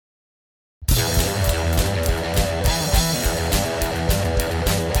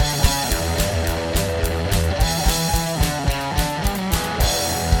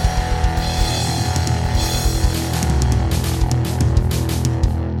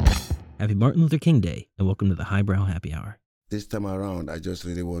Happy Martin Luther King Day, and welcome to the Highbrow Happy Hour. This time around, I just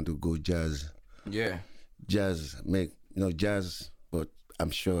really want to go jazz. Yeah. Jazz, jazz, but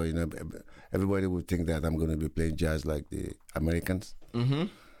I'm sure, everybody would think that I'm going to be playing jazz like the Americans. Mm-hmm.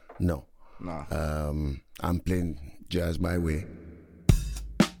 No. Nah. I'm playing jazz my way.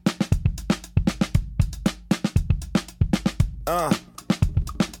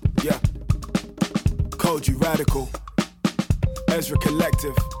 Yeah. Koji Radical. Ezra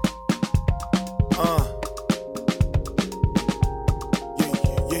Collective. Yeah.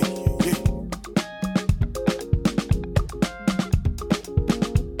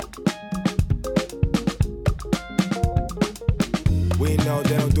 We know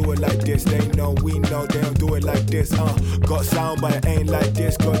they don't do it like this. They know we know they don't do it like this. Got sound but it ain't like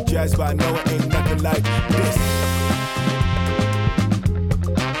this. Got jazz but I know it ain't nothing like this.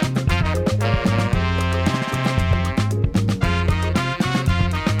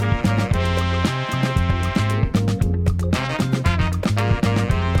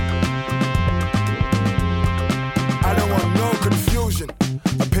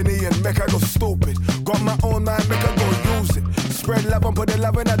 Put the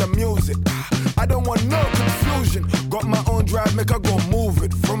love into the music. I don't want no confusion. Got my own drive, make her go move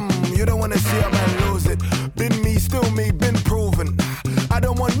it. You don't wanna see a man lose it. Been me, still me, been proven. I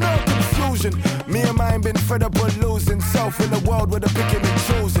don't want no confusion. Me and mine been fed up with losing. Self in the world with the picking and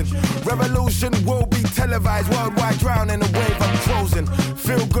choosing. Revolution will be televised. Worldwide drown in the wave I'm frozen.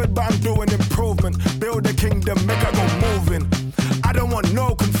 Feel good but I'm doing improvement. Build a kingdom, make her go moving. I don't want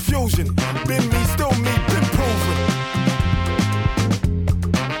no confusion. Been me, still me, been proven.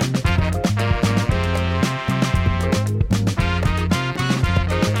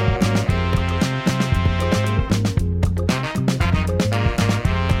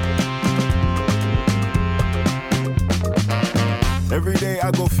 Every day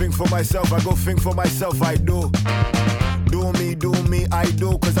I go think for myself, I do. Do me, I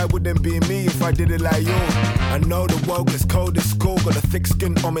do. Cause I wouldn't be me if I did it like you. I know the world gets cold, it's cool. Got a thick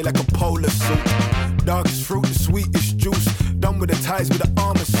skin on me like a polar suit. Darkest fruit, the sweetest juice. Done with the ties, with the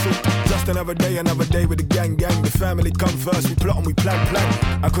armor suit. Just another day with the gang. The family come first, we plot and we plan.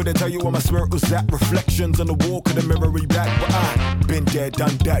 I couldn't tell you where my spirit was at. Reflections on the wall, couldn't mirror back. But I been there,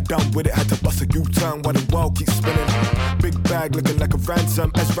 done that, done with it. Had to bust a U-turn while the world keeps spinning. Big bag looking like a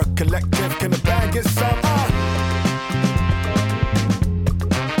ransom. Ezra Collective, can the bag get some?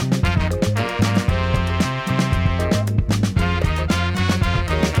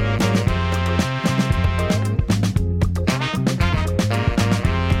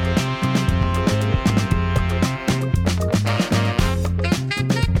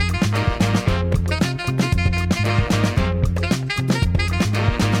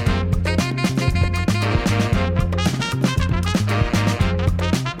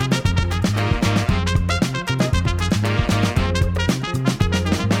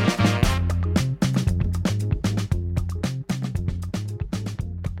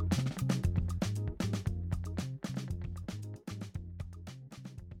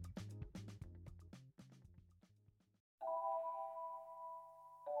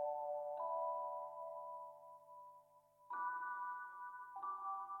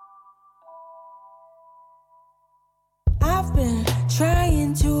 I've been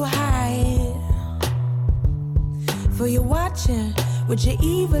trying to hide for you watching with your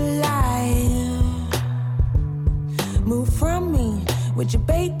evil eye. Move from me with your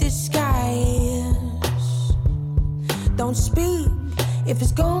bait disguise. Don't speak if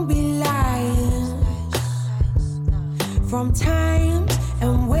it's gonna be lies. From times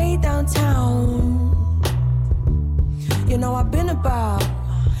and way downtown. You know I've been around.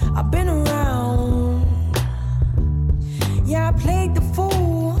 Yeah, I played the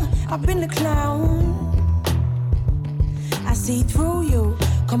fool, I've been the clown. I see through you,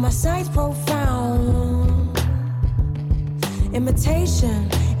 cause my sight's profound. Imitation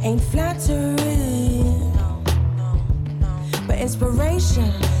ain't flattery, but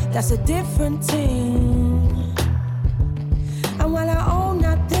inspiration, that's a different thing. And while I own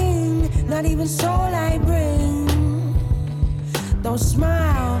nothing, not even soul I bring, don't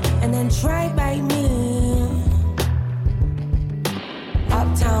smile and then try bite me.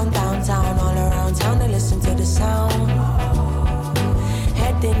 Uptown, downtown, all around town, they listen to the sound.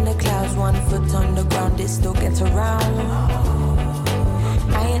 Head in the clouds, 1 foot on the ground, it still gets around.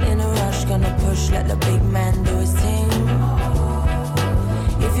 I ain't in a rush, gonna push, let the big man do his thing.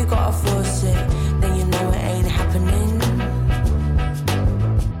 If you gotta force it, then you know it ain't happening.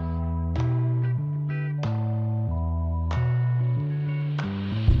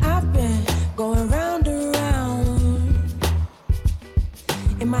 I've been going round and round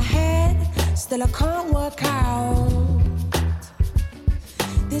In my head, still I can't work out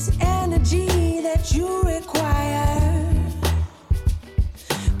this energy that you require.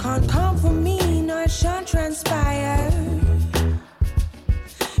 Can't come from me, no, it shan't transpire.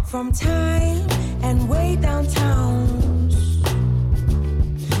 From time and way downtown,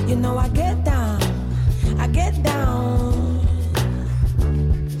 you know I get down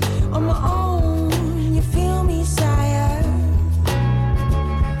on my own. You feel me, sire?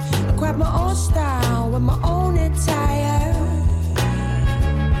 I grab my own style with my own attire.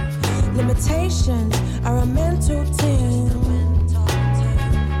 Limitations are a mental thing.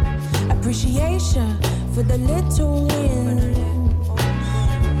 Appreciation for the little wins.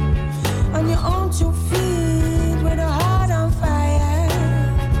 On your own 2 feet with a heart on fire.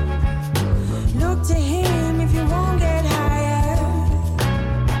 Look to him if you won't get higher.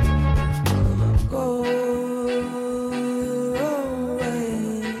 Go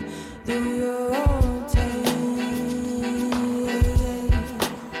away, do your own thing.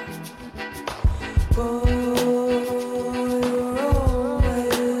 Go your own way,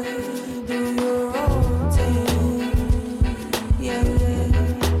 do your own thing. Yeah, yeah.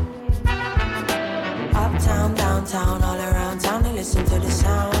 Uptown, downtown, all around town, they listen to the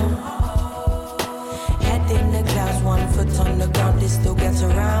sound. Head in the clouds, 1 foot on the ground, this still gets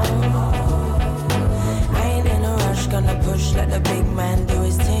around. I ain't in a rush, gonna push, let the big man do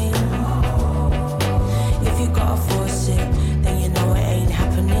his thing. If you gotta force it, then you know it ain't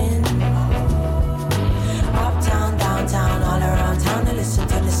happening. Uptown, downtown, all around town, they listen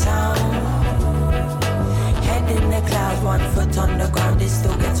to the sound. Head in the clouds, 1 foot on the ground, this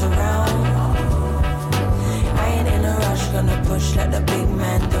still gets around. I ain't in a rush, gonna push, let the big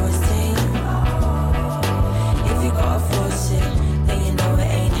man do his thing. If you gotta force it, then you know it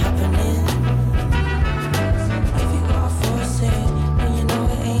ain't happening. If you gotta force it, then you know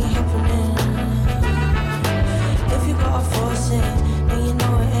it ain't happening. If you gotta force it, then you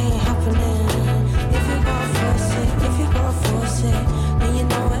know it ain't happening. If you gotta force it, if you gotta force it, then you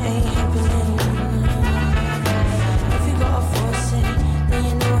know it ain't happening. If you gotta force it, then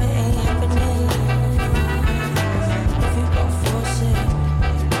you know it ain't happening. If you gotta force it,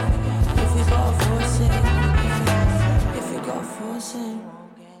 if you gotta force it, if you gotta force it.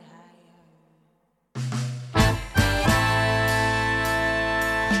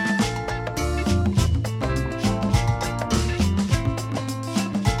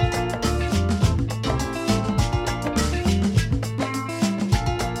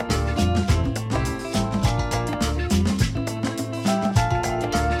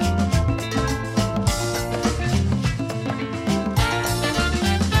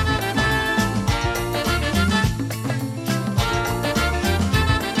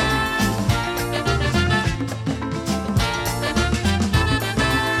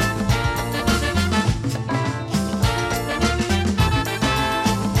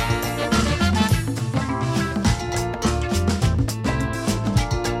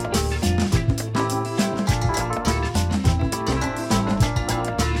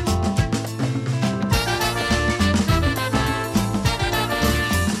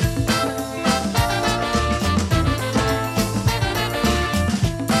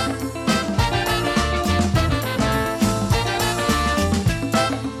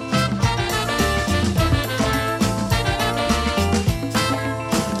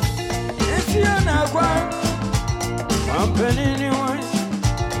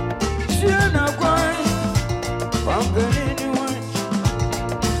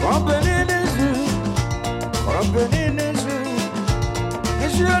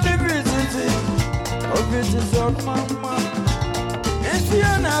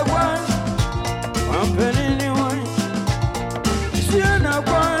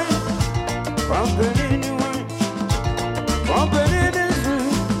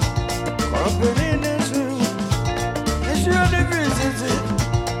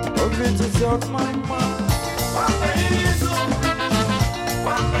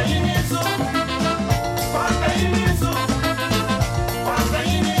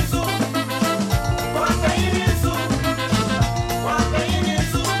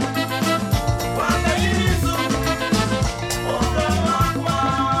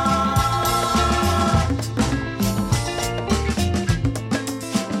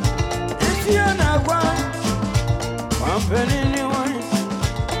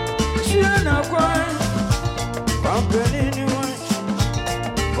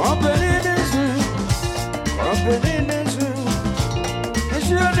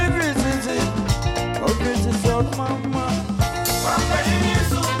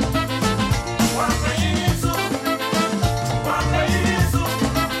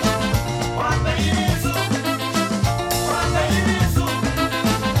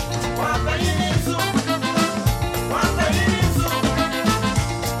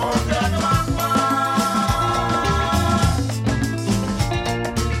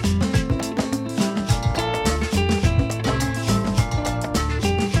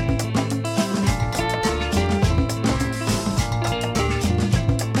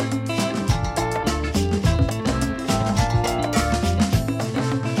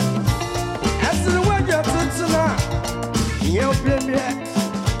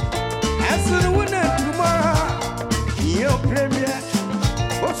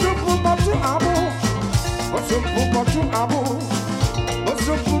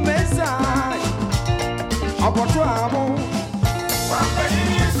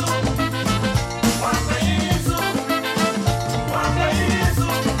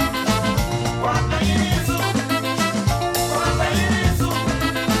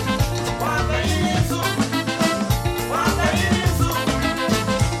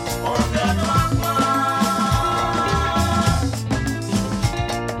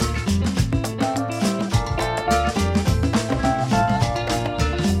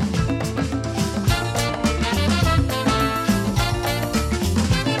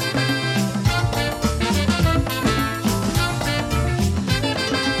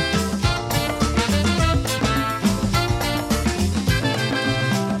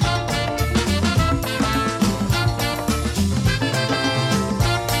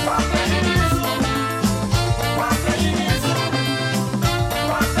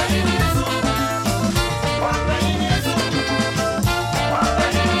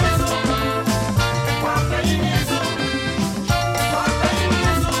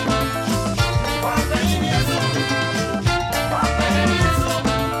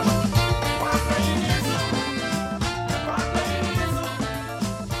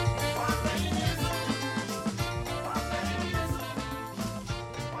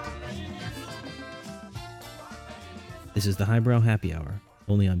 This is the Highbrow Happy Hour,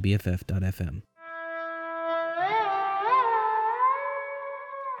 only on BFF.fm.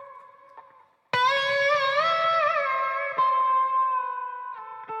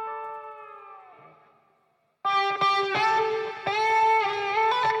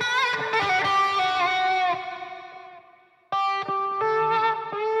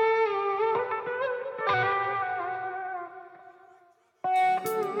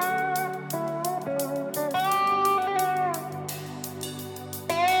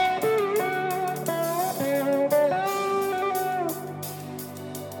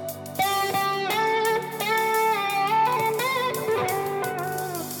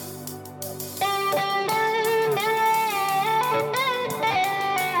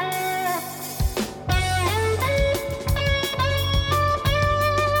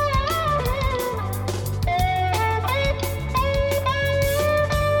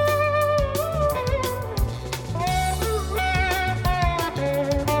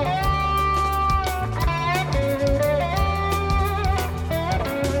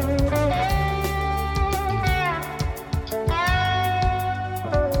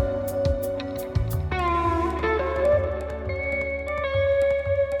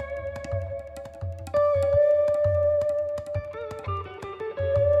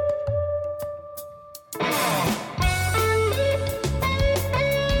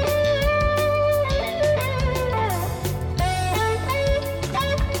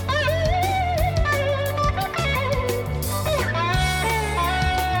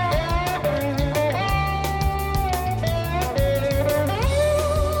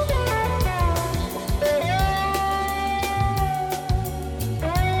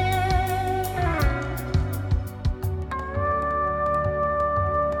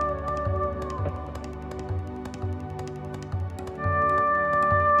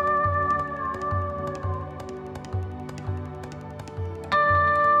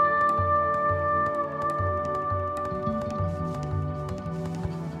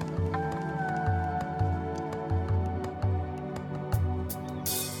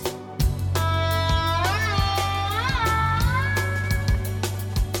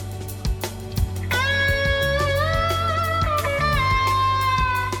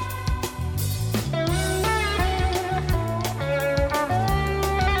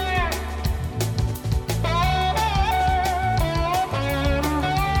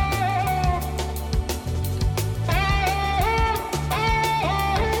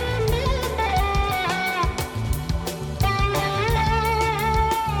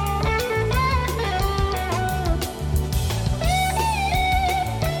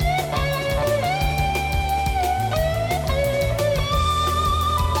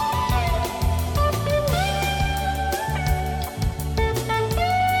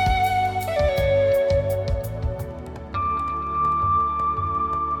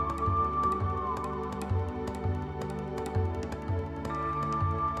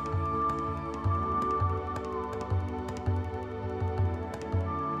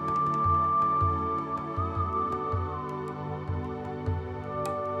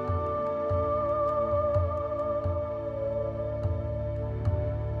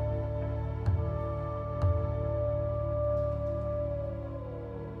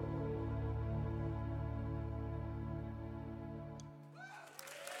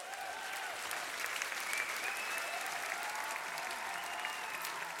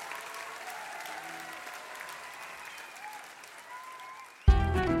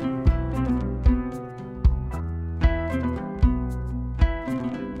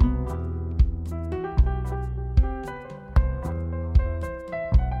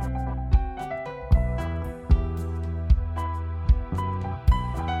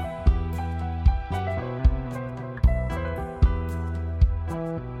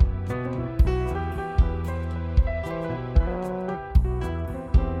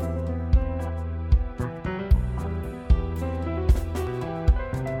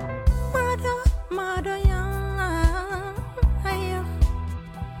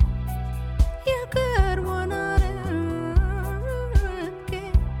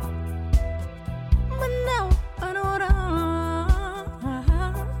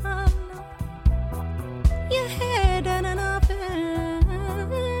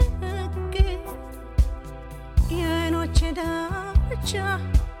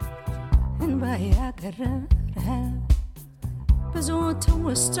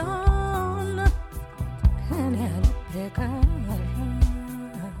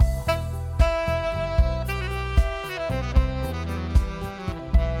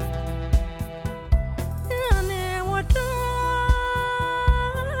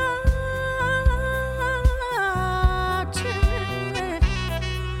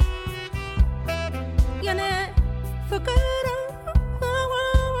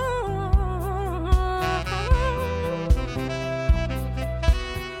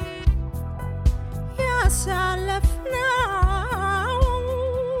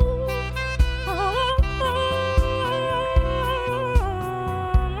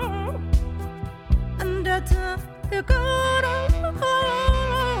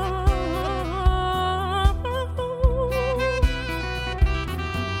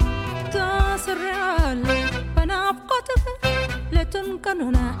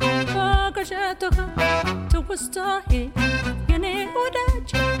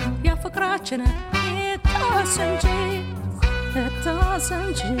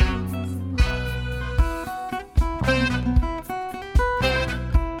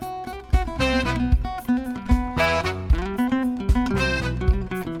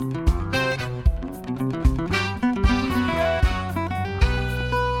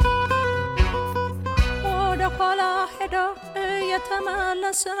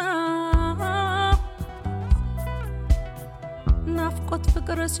 ናፍቆት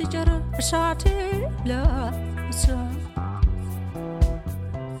ፍቅር ሲጀር እሳቴ ለብሳ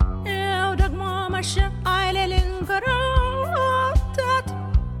ያው ደግሞ መሸ አይሌ ልንከራተት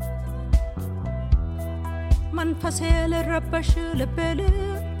መንፈሴ ልረበሽ ልቤ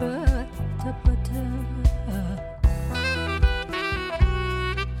ልበተበት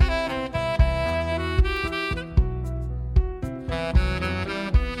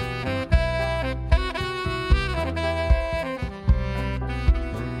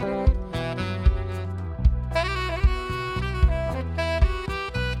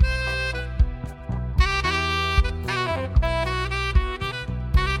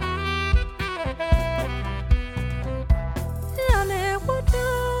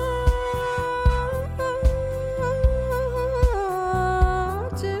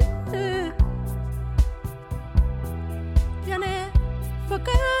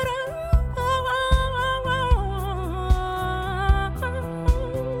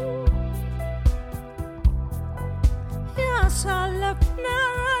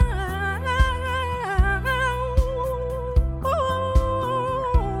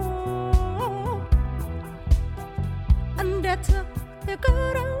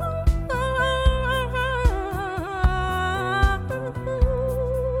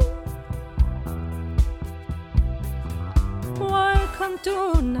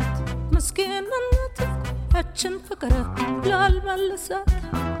ከንቱነት ምስኪንነት እችን ፍቅር ላልመልሳት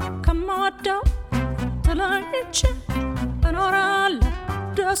ከማወዳው ተለይቼ እኖራለሁ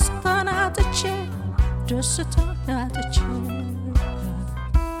ደስታን አጥቼ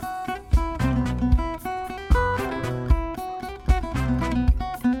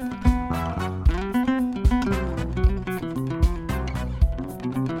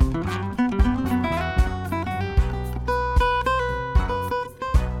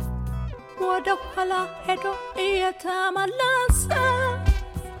ወደ ኋላ ሄዶ እየተመለሰ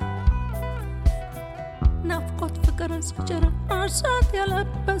ናፍቆት ፍቅር ሲጀር እሳት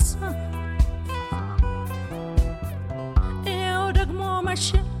የለበሰ ያው ደግሞ መሸ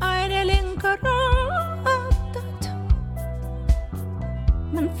አይኔ ልንከራተት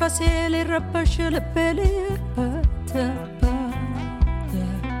መንፈሴ ሊረበሽ ልቤ ሊበተበት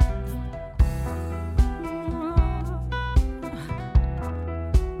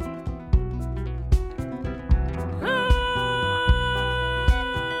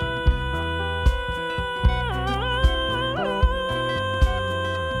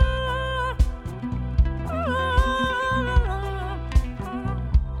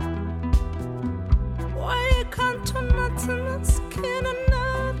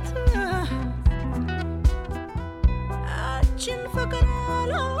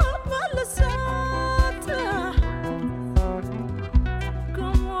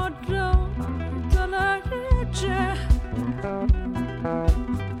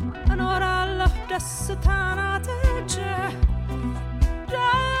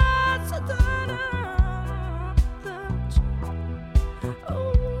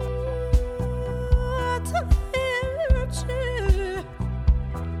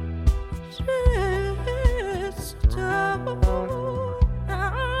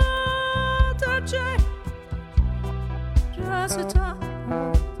Just a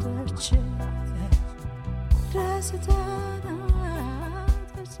touch. I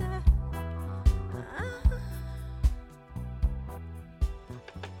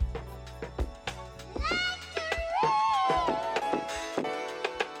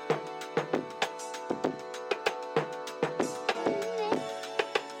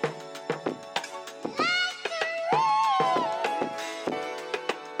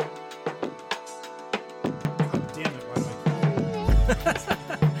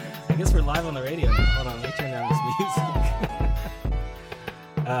guess we're live on the radio now. Hold on, let me turn down this music.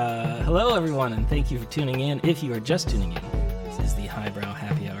 Hello, everyone, and thank you for tuning in. If you are just tuning in, this is the Highbrow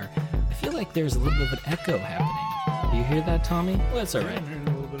Happy Hour. I feel like there's a little bit of an echo happening. Do you hear that, Tommy? Well, that's all right. I'm hearing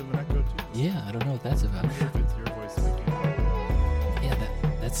a little bit of an echo, too. Yeah, I don't know what that's about. I wonder if it's your voice speaking. Yeah,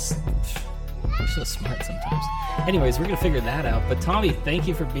 that's... You're so smart sometimes. Anyways, we're going to figure that out. But Tommy, thank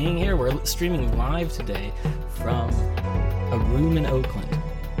you for being here. We're streaming live today from a room in Oakland.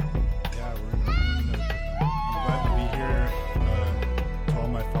 Yeah, we're in a room in Oakland. I'm glad to be here. To all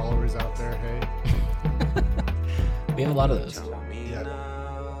my followers out there, hey. We have a lot of those. Yeah,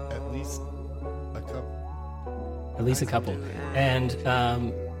 at least a couple. At least a couple. And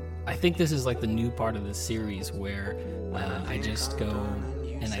I think this is like the new part of this series where I just go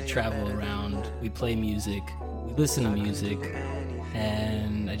and I travel around. We play music, we listen to music,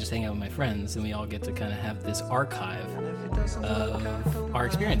 and I just hang out with my friends, and we all get to kind of have this archive of our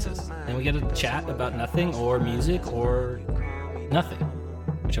experiences. And we get to chat about nothing or music or nothing,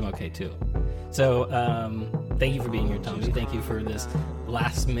 which I'm okay too. So thank you for being here, Tommy. Thank you for this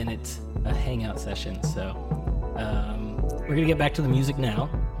last minute hangout session. So we're going to get back to the music now.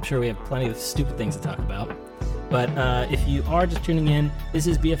 I'm sure we have plenty of stupid things to talk about. But if you are just tuning in, this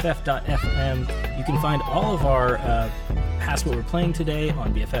is BFF.FM. You can find all of our past what we're playing today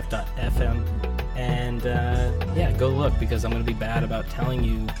on BFF.FM. And yeah, go look, because I'm going to be bad about telling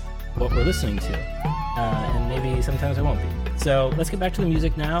you what we're listening to. And maybe sometimes I won't be. So let's get back to the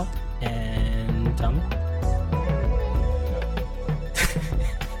music now. And Tommy?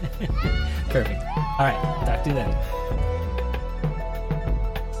 Perfect. All right, talk to you then.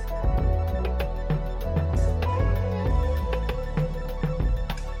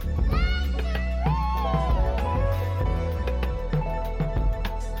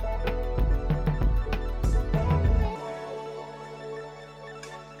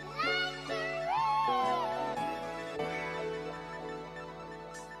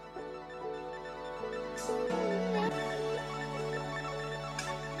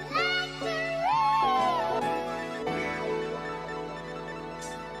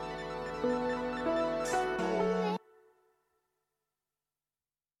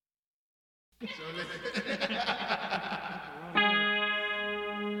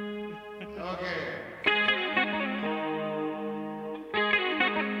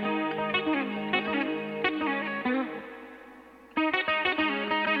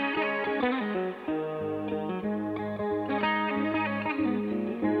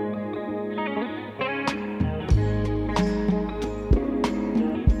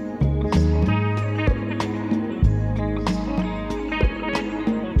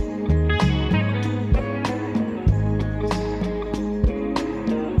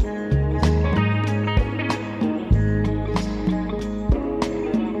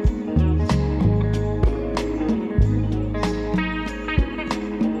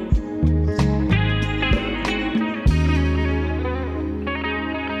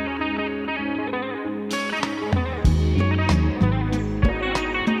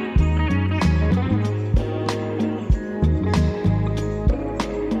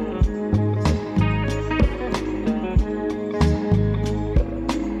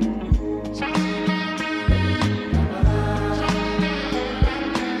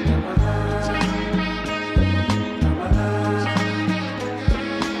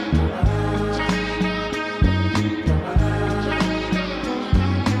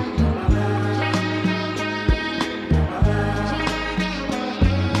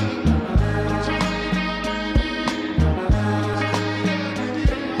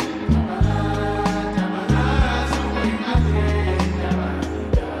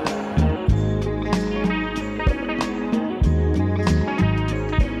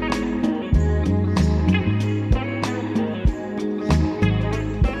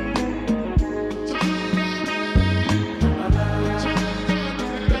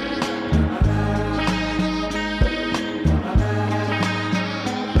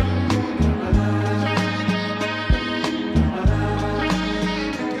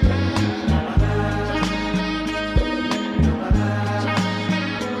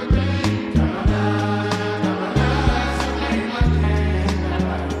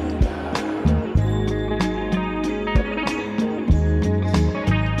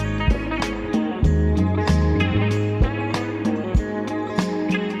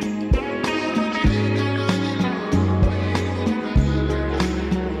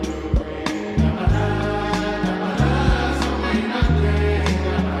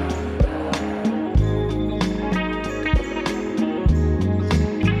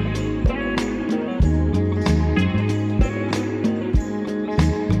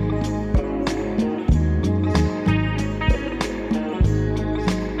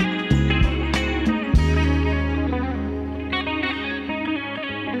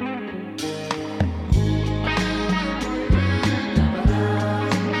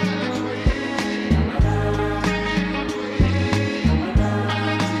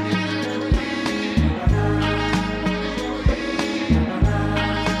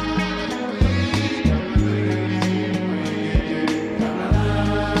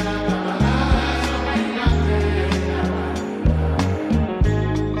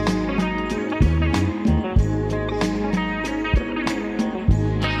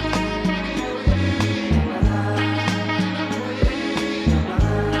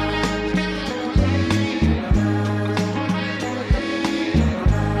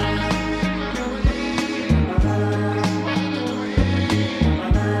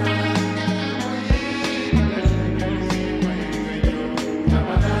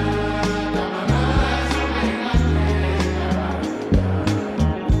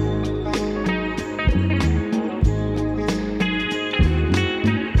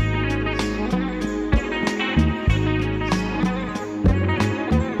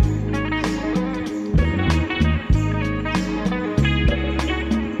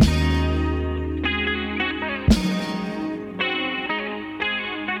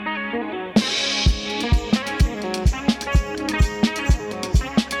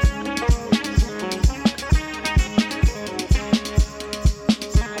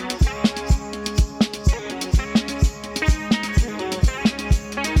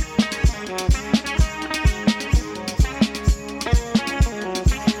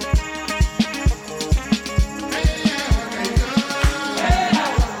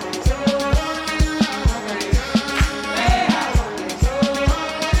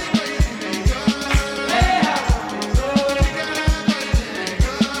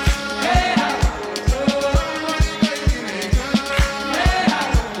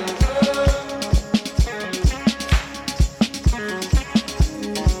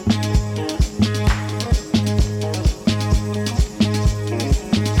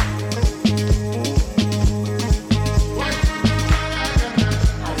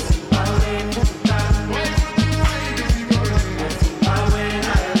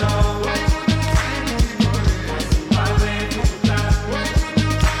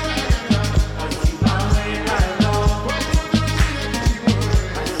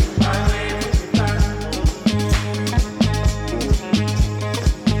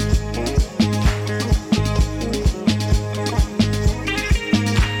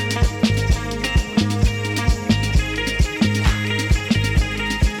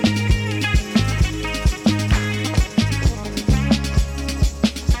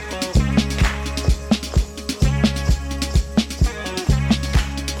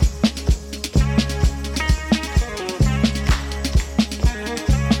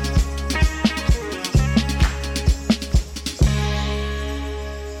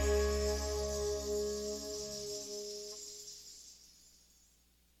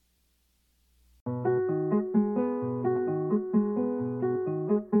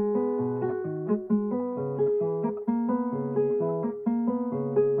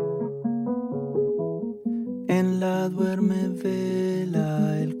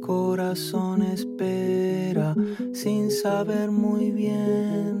 corazón espera sin saber muy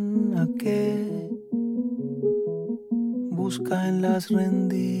bien a qué. Busca en las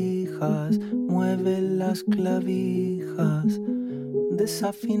rendijas, mueve las clavijas,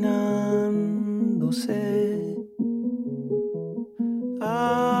 desafinándose.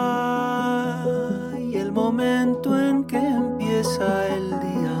 Ay, el momento en que empieza el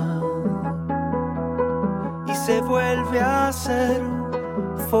día y se vuelve a ser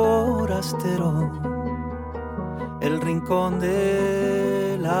forastero, el rincón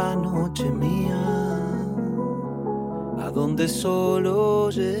de la noche mía, a donde solo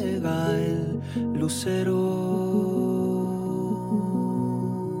llega el lucero.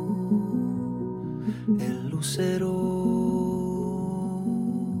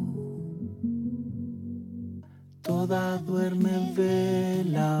 Toda duerme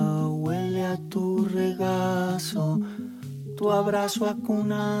vela, huele a tu regazo, tu abrazo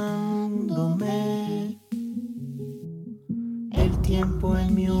acunándome. El tiempo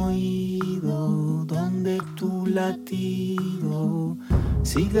en mi oído, donde tu latido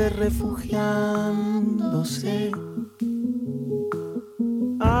sigue refugiándose.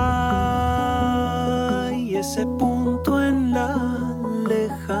 Ay, ese punto en la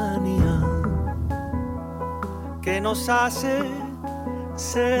lejanía que nos hace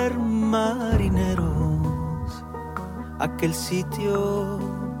ser marineros, aquel sitio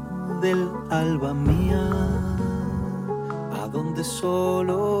del alba mía, a donde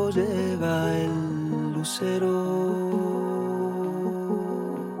solo llega el lucero.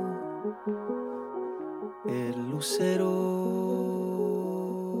 El lucero.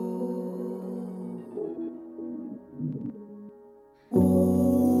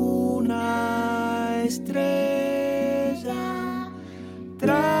 Una estrella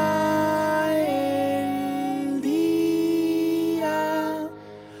trae el día,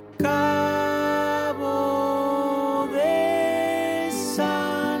 Cabo de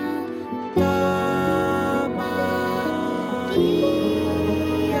Santa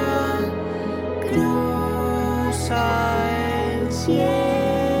María, cruza el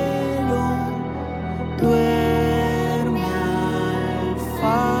cielo, duerme al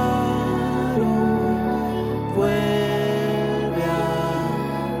faro, vuelve a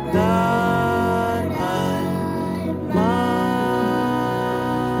dar al mar.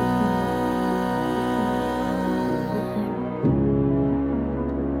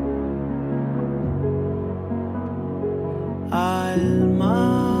 Al mar.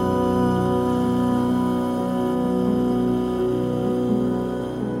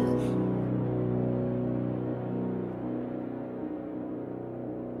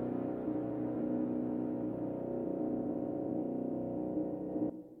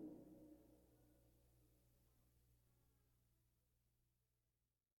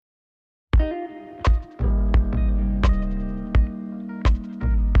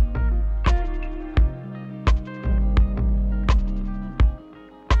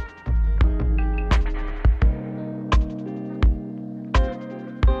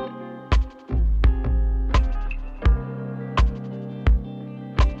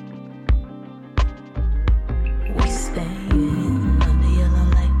 We staying under yellow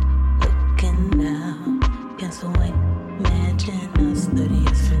light, looking down against the white. Imagine us 30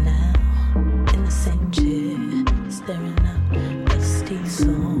 years from now, in the same chair, staring out dusty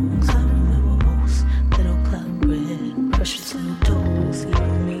songs I remember most. Little cloud bread, pressure to the toes,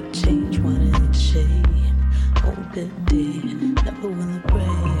 even me change one in the shade. Hope good day, never will it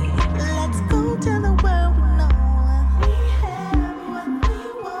break. Let's go to the world we know. We have what we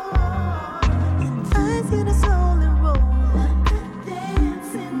want. Advise you to slowly roll like a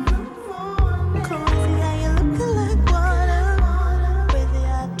dance in the morning. Crazy how you looking like water. Crazy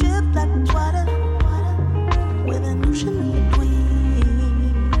how I drip like water, with an ocean in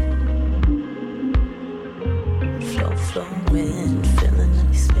between. Flow, flowing, filling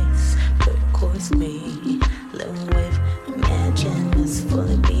up space. Turquoise green, little wave. Imagine us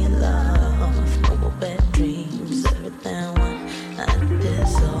fully being loved. No more bad dreams. Everything I want, I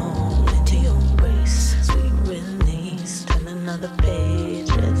dissolve into your embrace. Sweet release, turn another page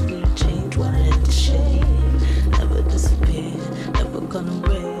as we change water into shade. Never disappear, never gonna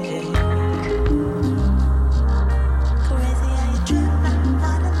break. Crazy how you drip like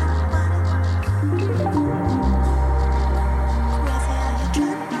water, like water. Crazy how you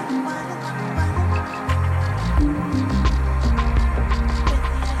drip like water, like water.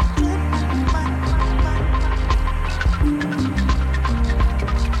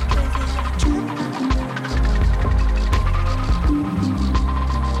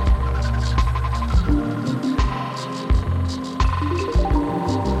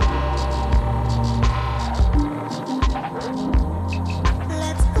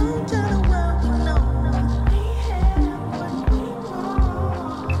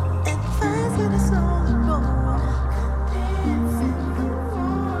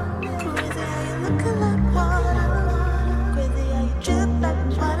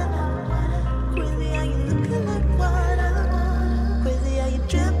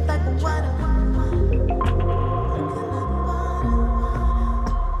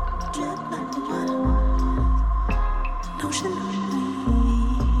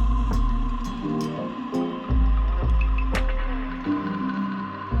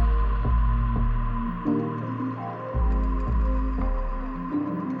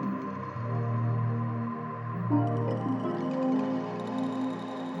 All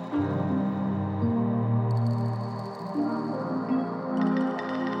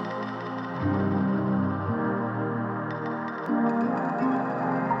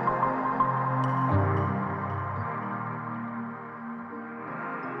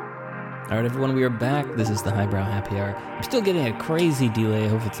right, everyone, we are back. This is the Highbrow Happy Hour. I'm still getting a crazy delay. I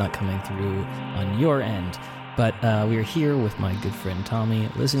hope it's not coming through on your end. But we are here with my good friend Tommy,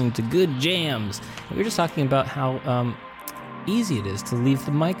 listening to good jams. And we were just talking about how easy it is to leave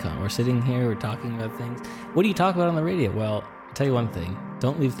the mic on. We're sitting here, we're talking about things. What do you talk about on the radio? Well, I'll tell you one thing.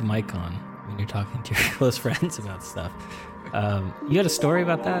 Don't leave the mic on when you're talking to your close friends about stuff. You had a story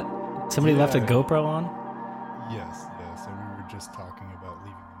about that? Somebody left a GoPro on? Yes. So we were just talking about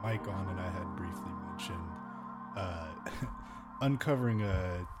leaving the mic on, and I had briefly mentioned uncovering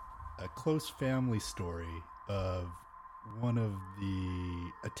a close family story of one of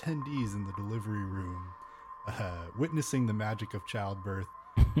the attendees in the delivery room witnessing the magic of childbirth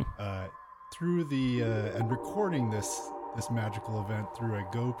through the and recording this magical event through a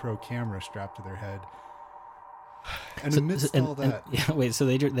GoPro camera strapped to their head. And amidst all that, so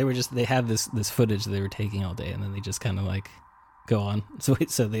they had this footage that they were taking all day, and then they just kind of like go on. So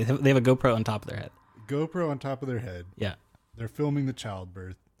they have a GoPro on top of their head. GoPro on top of their head. Yeah, they're filming the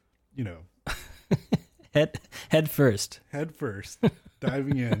childbirth. You know, head first,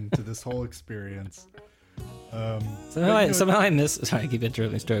 diving into this whole experience. Somehow I missed. Sorry, I keep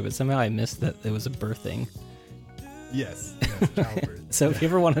interrupting the story, but somehow I missed that there was a birthing. Yes, childbirth. So if you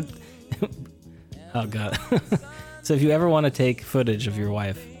ever want to, oh god. So if you ever want to take footage of your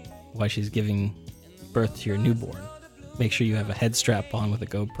wife while she's giving birth to your newborn, make sure you have a head strap on with a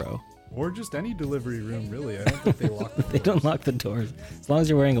GoPro. Or just any delivery room, really. I don't think they lock the doors. They don't lock the doors as long as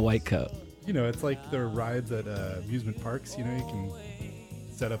you're wearing a white coat. You know, it's like the rides at amusement parks. You know, you can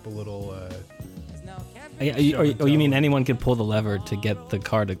set up a little. You mean anyone can pull the lever to get the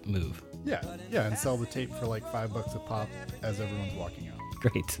car to move? Yeah, and sell the tape for like $5 a pop as everyone's walking out.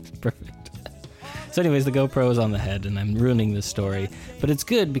 Great, perfect. So anyways, the GoPro is on the head, and I'm ruining this story. But it's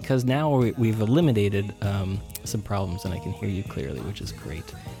good because now we've eliminated some problems, and I can hear you clearly, which is great.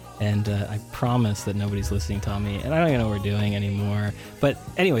 And I promise that nobody's listening, Tommy, and I don't even know what we're doing anymore. But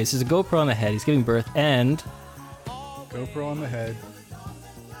anyways, there's a GoPro on the head. He's giving birth, and... GoPro on the head.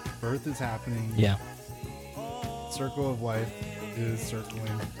 Birth is happening. Yeah. Circle of life is circling.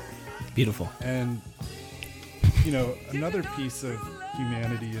 Beautiful. And, you know, another piece of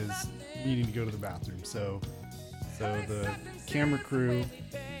humanity is needing to go to the bathroom. So the camera crew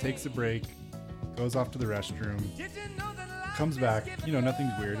takes a break, goes off to the restroom, comes back. You know,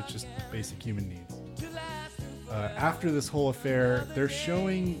 nothing's weird. It's just basic human needs. After this whole affair, they're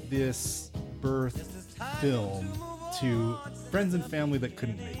showing this birth film to friends and family that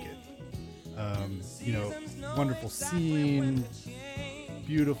couldn't make it. You know, wonderful scene,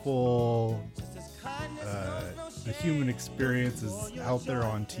 beautiful. The human experience is out there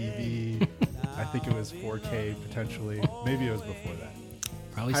on TV. I think it was 4K potentially. Maybe it was before that.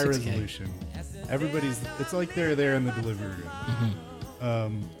 Probably high 6K. Resolution. It's like they're there in the delivery room.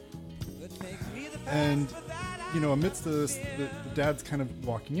 Mm-hmm. And you know, amidst this, the dad's kind of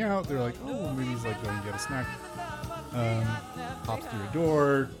walking out. They're like, oh, maybe he's like going to get a snack. Pops through a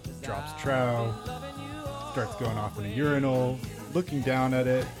door, drops trow, starts going off in a urinal, looking down at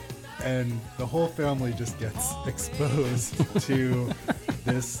it, and the whole family just gets exposed to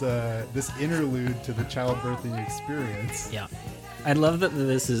this interlude to the childbirthing experience. Yeah, I love that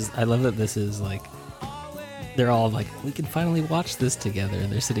this is like they're all like, we can finally watch this together,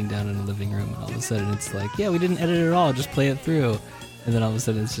 and they're sitting down in the living room, and all of a sudden it's like, yeah, we didn't edit it at all, just play it through, and then all of a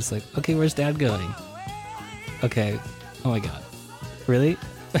sudden it's just like, okay, where's Dad going? Okay, oh my god, really?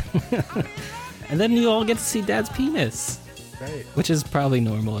 And then you all get to see Dad's penis. Right. Which is probably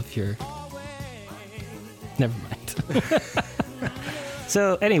normal if you're... Never mind.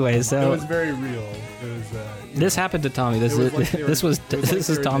 So, anyways, it was very real. It was. This happened to Tommy. This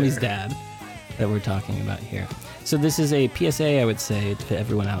is Tommy's there. dad that we're talking about here. So this is a PSA, I would say, to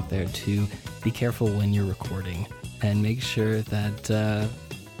everyone out there to be careful when you're recording and make sure that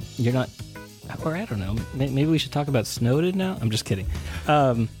you're not... Or I don't know. Maybe we should talk about Snowden now? I'm just kidding.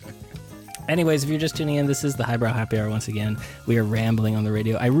 Anyways, if you're just tuning in, this is the Highbrow Happy Hour once again. We are rambling on the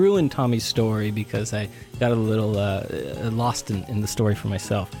radio. I ruined Tommy's story because I got a little lost in the story for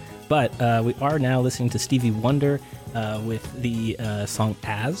myself. But we are now listening to Stevie Wonder with the song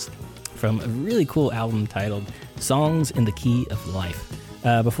As from a really cool album titled Songs in the Key of Life.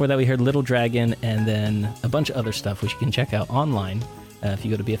 Before that, we heard Little Dragon and then a bunch of other stuff, which you can check out online. If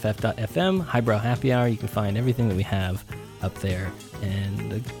you go to bff.fm, Highbrow Happy Hour, you can find everything that we have up there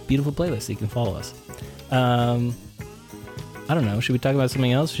and a beautiful playlist so you can follow us. I don't know. Should we talk about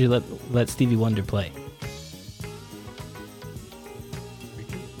something else? Or should we let Stevie Wonder play? We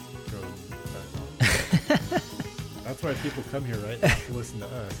can go back on. That's why people come here, right? To listen to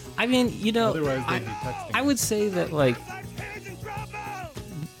us. I mean, you know, Otherwise, they'd be texting. I would say that, like,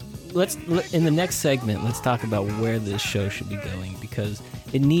 in the next segment, let's talk about where this show should be going, because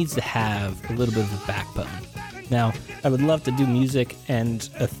it needs to have a little bit of a backbone. Now, I would love to do music and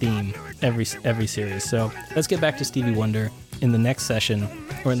a theme every series. So let's get back to Stevie Wonder in the next session,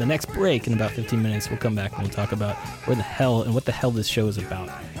 or in the next break in about 15 minutes. We'll come back and we'll talk about what the hell this show is about.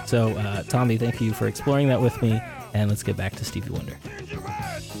 So, Tommy, thank you for exploring that with me, and let's get back to Stevie Wonder.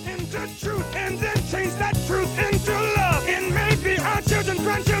 Into truth, and then change that truth into love. And maybe our children,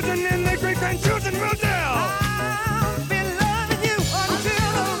 grandchildren, and their great-grandchildren will tell. I've been loving you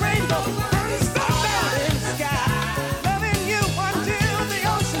until the rainbow burns so down in the sky. Loving you until the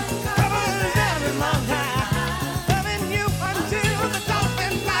ocean covers every mountain. Loving you until the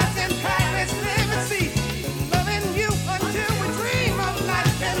dolphin flies in Paris, live and see. Loving you until we dream of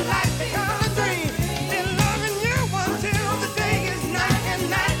life and life becomes a dream. And loving you until the day is night and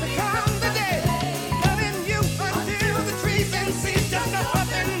night becomes the day. Loving you until the trees and seas just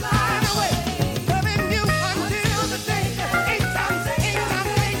up and fly away. Loving you until the day that eight times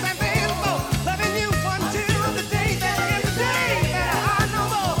makes my bed full. Loving you until the day that is the day that I know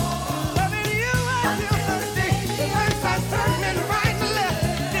more. Loving you until the day the earth starts turning right and left.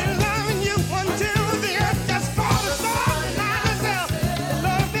 And loving you until the earth just falls apart and I myself.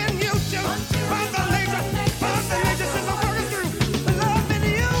 Loving you till consolation is a working through. Loving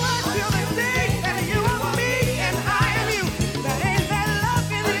you until the day that you are me and I am you. There ain't that love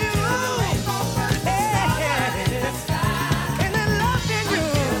in you. And that love in you.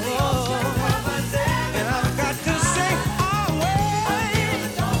 And I've got to say always.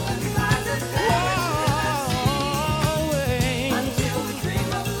 Until the dream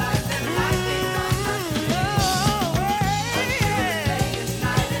of life and life becomes a dream.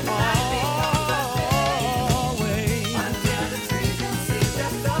 Until the trees and seas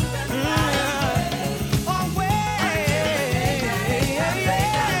just up and fly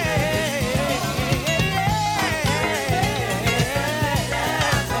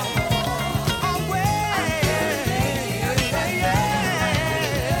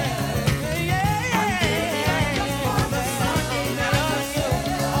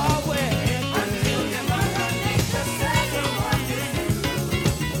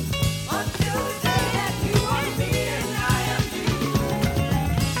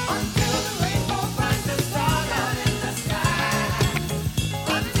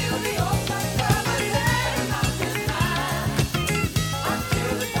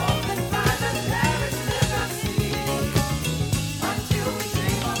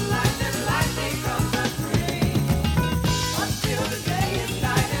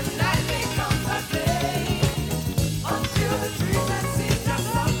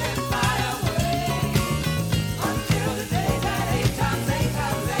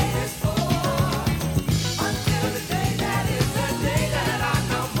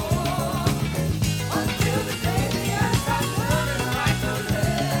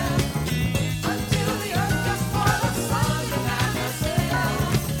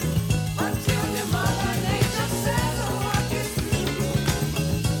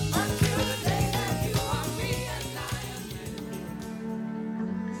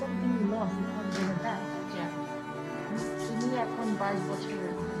Something you lost, you can't bring it back. তুমি এখন 22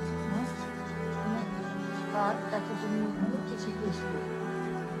 বছরের, আর তাকে তুমি অনেক কিছু শিখিয়েছিল।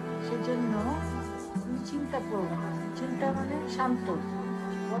 সেজন্য তুমি চিন্তা করবো না। চিন্তা মানে শান্ত।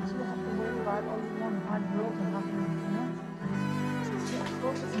 What you have to worry about all you want hard work and nothing, Just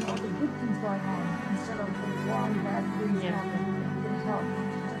focus on all the good things going on instead of the one bad thing happening. It can help.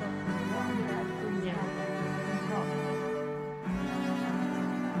 Instead of the one bad thing happening, it can help.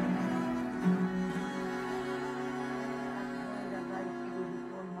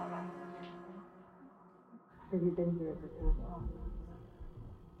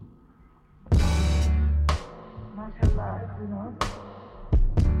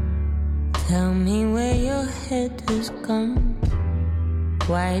 Tell me where your head has gone.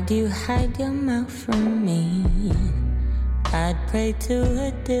 Why do you hide your mouth from me? I'd pray to a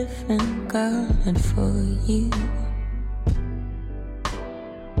different God for you.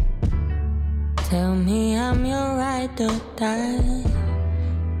 Tell me I'm your ride or die.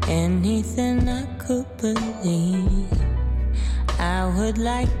 Anything I could believe. I would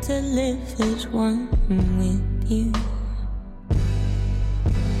like to live as one with you.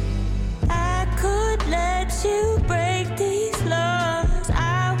 I could let you break these laws.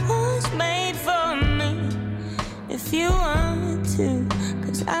 I was made for me.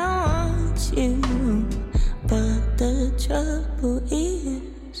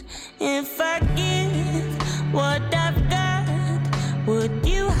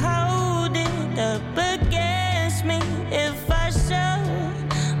 up against me. If I show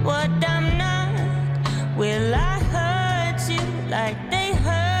what I'm not, will I hurt you like they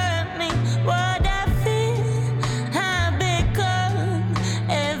hurt me? What I feel, I become,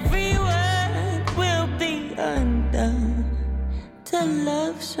 every word will be undone. To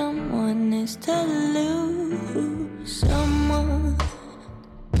love someone is to lose someone.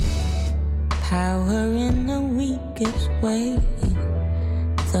 Power in the weakest way.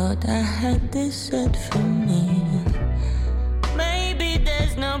 Thought I had this set for me. Maybe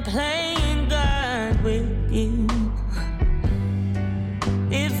there's no playing God with you.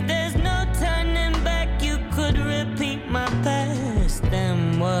 If there's no turning back, you could repeat my past,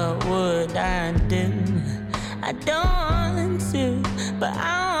 then what would I do? I don't want to, but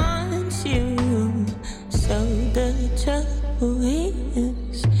I want you. So the trouble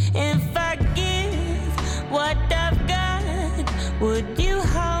is, if I give what I've got, would you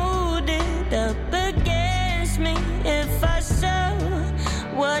hold it up against me? If I show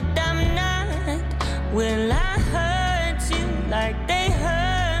what I'm not, will I hurt you like they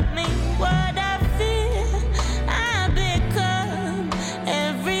hurt me? What I feel, I become,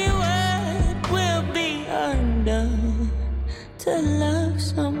 every word will be undone. To love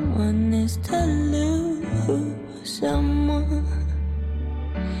someone is to lose someone.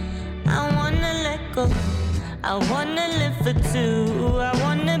 I wanna let go, I wanna live for two, I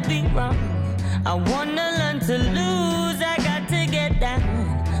wanna be wrong, I wanna learn to lose. I got to get down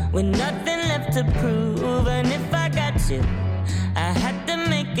with nothing left to prove. And if I got you, I had to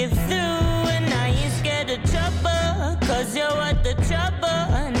make it through. And I ain't scared of trouble, cause you're worth the trouble.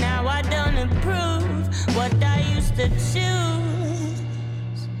 Now I don't approve what I used to choose.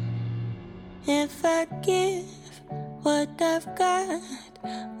 If I give what I've got,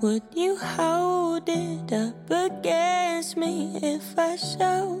 would you hold it up against me? If I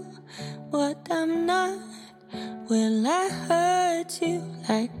show what I'm not, will I hurt you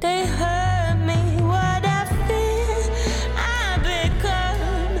like they hurt me? What I feel, I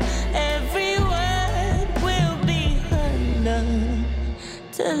become, every word will be undone.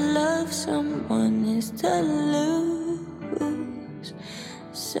 To love someone is to lose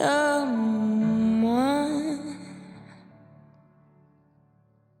someone.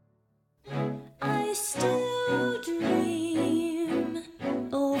 I still dream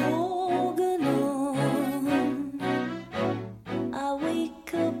of organ. I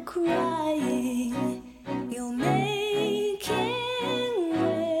wake up crying. You're making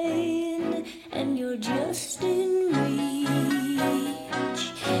rain, and you're just in reach.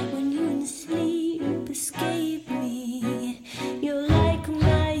 When you in sleep escape me, you're like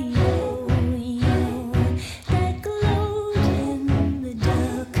my own.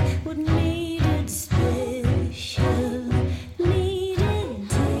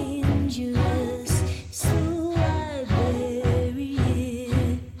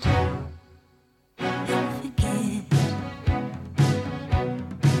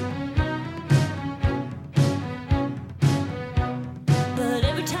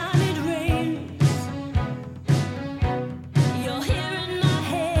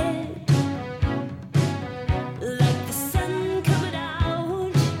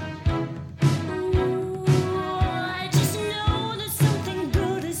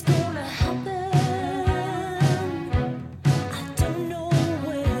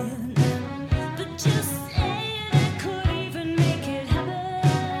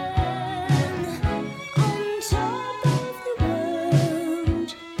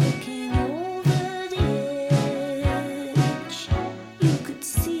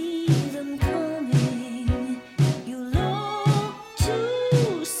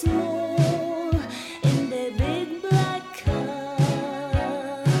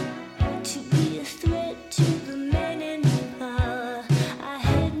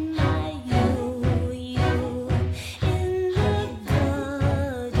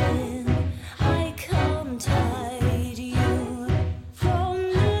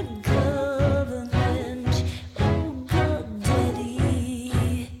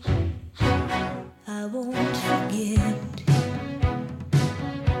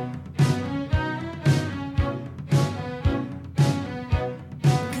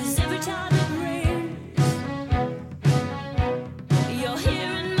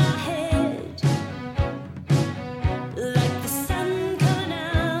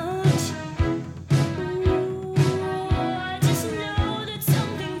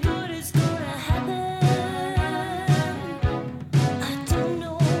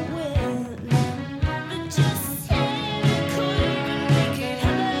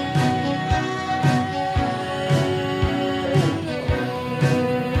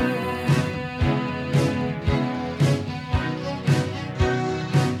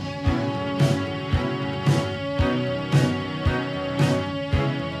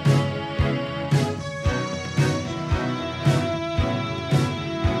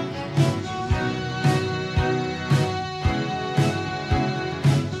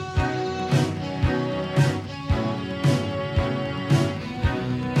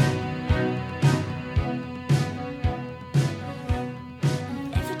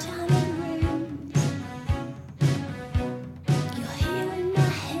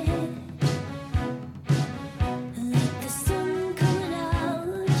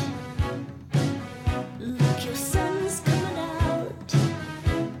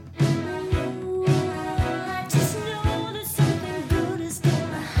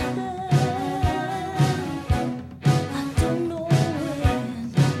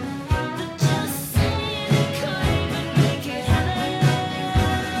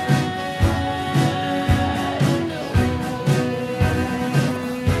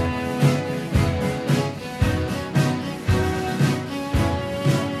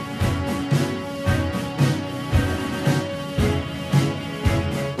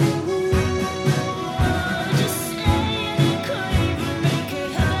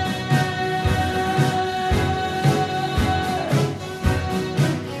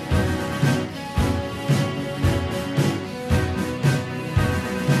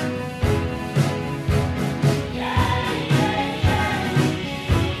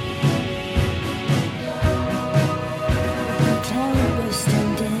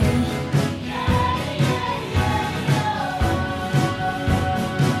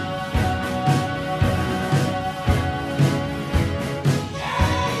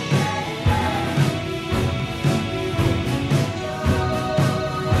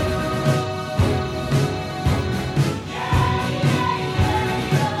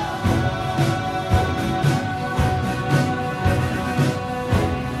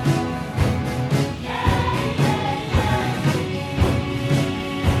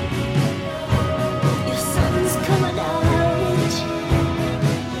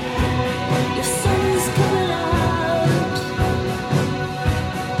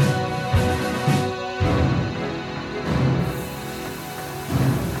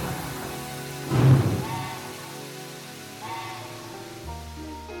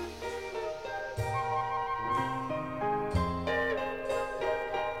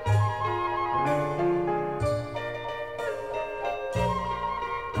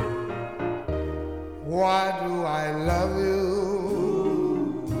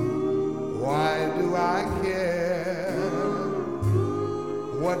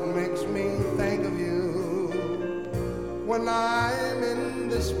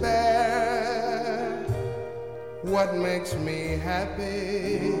 what makes me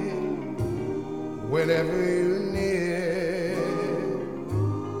happy whenever you're near,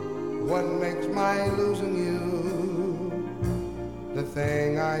 what makes my losing you the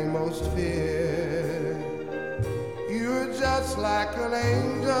thing I most fear. You're just like an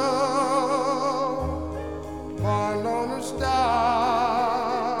angel born on a star.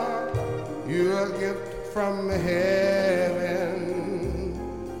 You're a gift from heaven,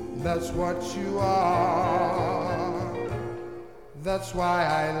 that's what you are. That's why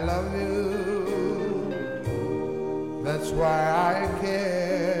I love you, that's why I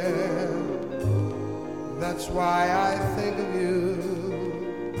care, that's why I think of you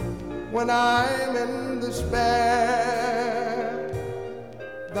when I'm in despair.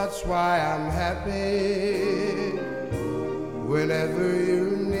 That's why I'm happy whenever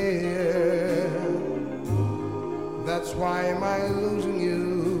you're near. That's why my losing you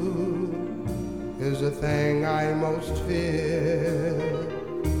is the thing I most fear.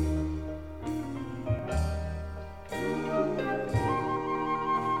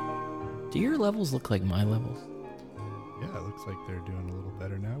 Do your levels look like my levels? Yeah, it looks like they're doing a little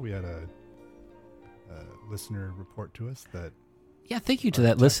better now. We had a listener report to us that. Yeah, thank you to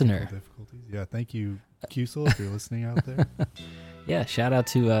that listener. Difficulties. Yeah, thank you, Qsel, if you're listening out there. Yeah, shout out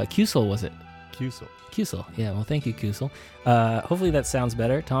to Qsel, was it? Qsel. Yeah, well, thank you, Qsel. Hopefully that sounds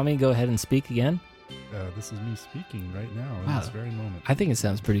better. Tommy, go ahead and speak again. This is me speaking right now in this very moment. I think it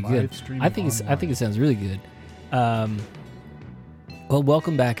sounds pretty good. I think it sounds really good. Well,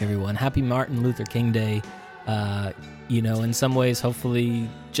 welcome back, everyone. Happy Martin Luther King Day. In some ways, hopefully,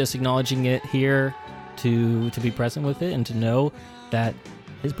 just acknowledging it here to be present with it and to know that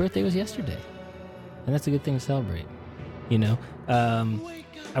his birthday was yesterday, and that's a good thing to celebrate.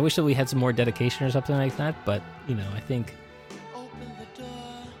 I wish that we had some more dedication or something like that, but I think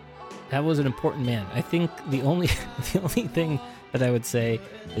that was an important man. I think the only thing that I would say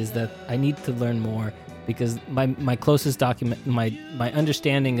is that I need to learn more, because my closest document, my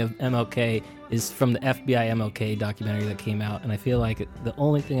understanding of MLK is from the FBI MLK documentary that came out, and I feel like the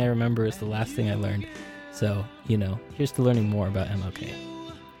only thing I remember is the last thing I learned. So, here's to learning more about MLK.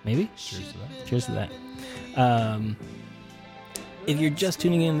 Maybe? Cheers to that. If you're just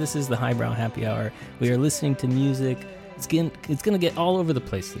tuning in, this is the Highbrow Happy Hour. We are listening to music. It's going to get all over the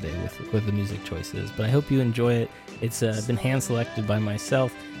place today with the music choices, but I hope you enjoy it. It's been hand-selected by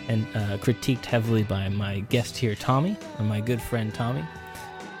myself and critiqued heavily by my guest here, Tommy, or my good friend Tommy.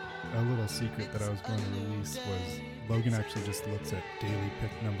 A little secret that I was going to release was Logan actually just looks at Daily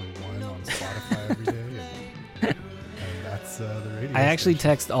Pick number 1 on Spotify every day, and that's the radio I actually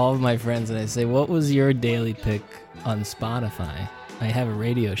text all of my friends and I say, what was your daily pick on Spotify? I have a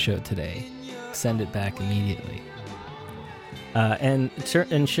radio show today. Send it back immediately. And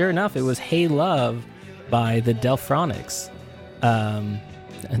sure enough, it was Hey Love by the Delphonics.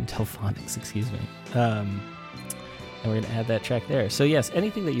 Delphonics, excuse me. And we're going to add that track there. So yes,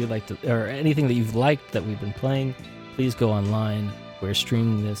 anything that you'd like to, or anything that you've liked that we've been playing, please go online. We're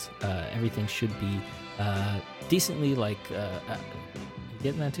streaming this. Everything should be decently you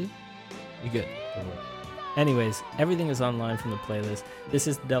getting that too? You good? Anyways, everything is online from the playlist. This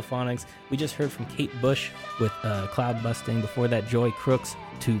is the Delphonics. We just heard from Kate Bush with Cloud Busting. Before that, Joy Crooks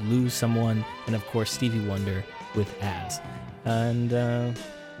to Lose Someone. And of course, Stevie Wonder with As. And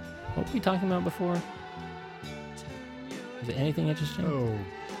what were we talking about before? Is it anything interesting?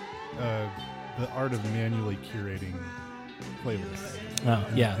 The art of manually curating playlists. Oh,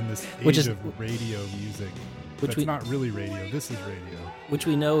 yeah. In this age of radio music. That's not really radio. This is radio. Which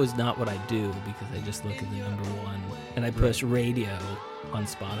we know is not what I do, because I just look at the number 1 and I push radio on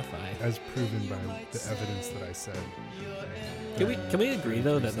Spotify. As proven by the evidence that I said. Can we agree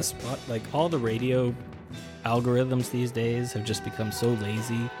though that all the radio algorithms these days have just become so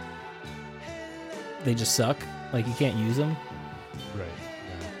lazy? They just suck. Like, you can't use them. Right.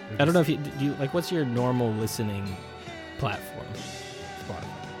 Yeah. I don't know if you what's your normal listening platform?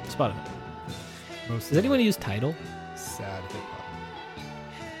 Spotify. Does anyone use Tidal? Sad hip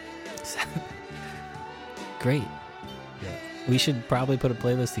hop. Great. Yeah. We should probably put a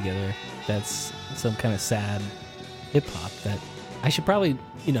playlist together that's some kind of sad hip hop that I should probably,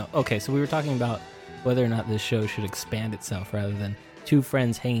 okay, so we were talking about whether or not this show should expand itself rather than two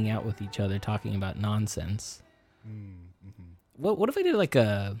friends hanging out with each other talking about nonsense. Mm-hmm. What if I did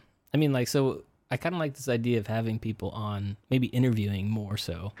so I kind of like this idea of having people on, maybe interviewing more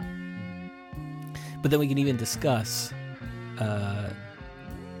so. But then we can even discuss kind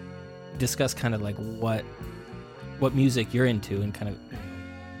of like what music you're into and kind of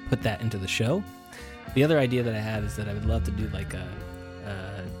put that into the show. The other idea that I had is that I would love to do like a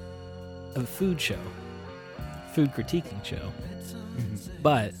food show. food critiquing show.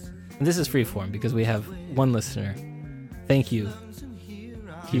 But and this is freeform because we have one listener. Thank you,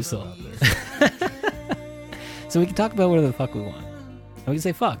 Q-Soul. So we can talk about whatever the fuck we want. And we can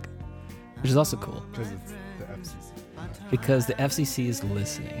say fuck, which is also cool. Because it's the FCC. Because the FCC is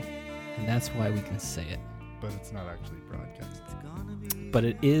listening. And that's why we can say it. But it's not actually broadcasted. But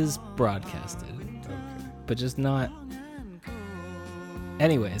it is broadcasted. Okay. But just not...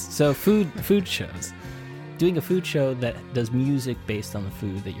 Anyways, so food shows. Doing a food show that does music based on the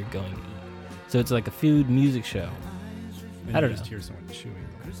food that you're going to eat. So it's like a food music show. And I don't you know. just hear someone chewing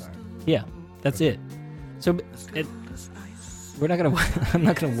all the time. Yeah, that's it. So we're not gonna. I'm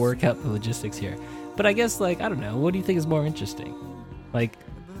not gonna work out the logistics here. But I guess, like, I don't know. What do you think is more interesting? Like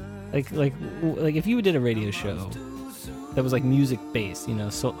if you did a radio show that was like music based, you know,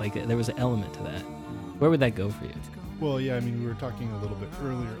 so like there was an element to that. Where would that go for you? Well, yeah, I mean, we were talking a little bit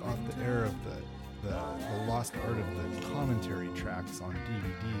earlier off the air of the lost art of the commentary tracks on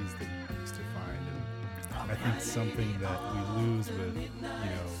DVDs that you used to find, and I think something that we lose with, you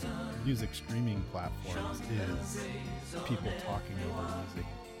know, music streaming platforms is people talking over music.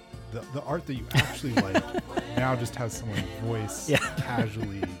 The art that you actually like now just has someone's voice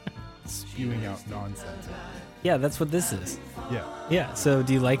casually spewing out nonsense. Yeah, that's what this is. Yeah. Yeah. So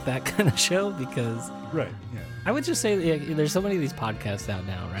do you like that kind of show? Because right. Yeah. I would just say there's so many of these podcasts out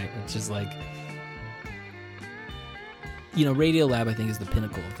now, right? It's just like, you know, Radio Lab I think is the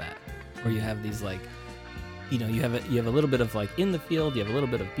pinnacle of that, where you have these like, you know, you have a little bit of like in the field, you have a little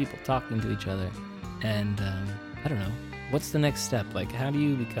bit of people talking to each other, and I don't know, what's the next step? Like, how do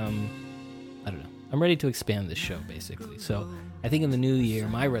you become? I don't know. I'm ready to expand this show basically. So I think in the new year,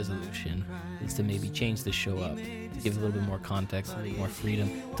 my resolution is to maybe change this show up, to give a little bit more context, a little more freedom.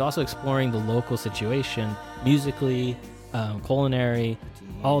 It's also exploring the local situation, musically, culinary,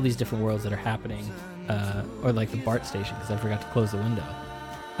 all these different worlds that are happening, or like the BART station, because I forgot to close the window.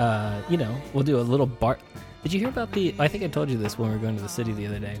 You know, we'll do a little BART. Did you hear about I think I told you this when we were going to the city the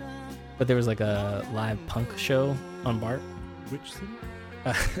other day, but there was like a live punk show on BART. Which city?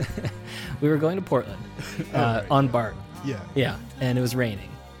 We were going to Portland on BART. Yeah. Yeah, and it was raining.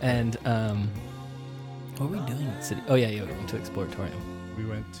 And what were we doing in the city? Oh, yeah, we went to Exploratorium. We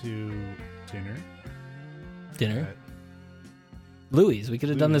went to Dinner? Louis. We could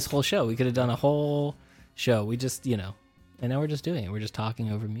have done this whole show. We could have done a whole show. We just, you know, and now we're just doing it. We're just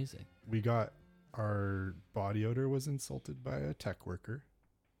talking over music. We got our body odor was insulted by a tech worker.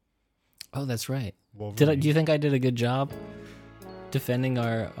 Oh, that's right. Wolverine. Do you think I did a good job defending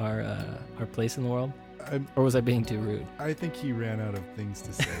our place in the world? Or was I being too rude? I think he ran out of things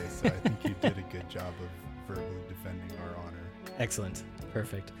to say, so I think you did a good job of verbally defending our honor. Excellent.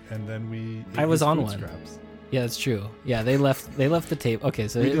 Perfect. And then I was on one. Scraps. Yeah, that's true. Yeah, they left the tape. Okay,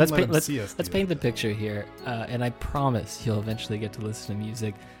 so let's paint the picture here, and I promise you'll eventually get to listen to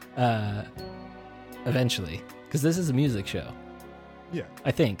music. Eventually, because this is a music show. Yeah.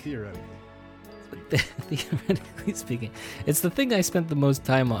 I think. Theoretically speaking, it's the thing I spent the most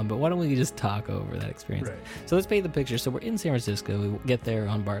time on, but why don't we just talk over that experience? Right. So let's paint the picture. So we're in San Francisco. We get there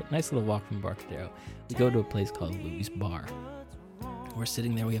on BART. Nice little walk from Embarcadero. We go to a place called Louis Bar. We're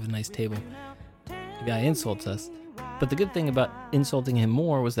sitting there. We have a nice table. The guy insults us. But the good thing about insulting him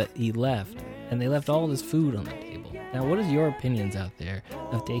more was that he left, and they left all this food on the table. Now, what is your opinions out there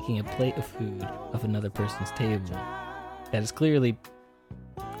of taking a plate of food off another person's table that is clearly,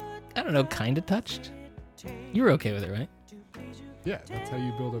 I don't know, kind of touched? You were okay with it, right? Yeah, that's how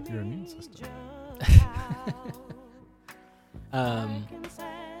you build up your immune system. I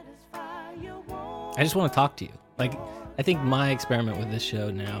just want to talk to you. Like, I think my experiment with this show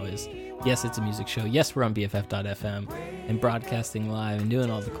now is, yes, it's a music show. Yes, we're on BFF.FM and broadcasting live and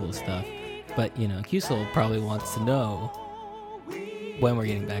doing all the cool stuff. But, you know, Q-Soul probably wants to know when we're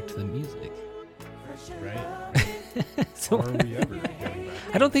getting back to the music. Right. So are we ever getting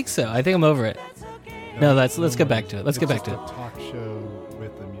back? I don't think so. I think I'm over it. No, let's get back to it. Let's get back to it. It's a talk show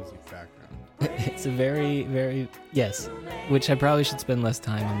with a music background. It's a very, very, yes, which I probably should spend less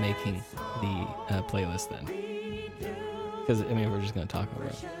time on making the playlist then. Because, I mean, we're just going to talk over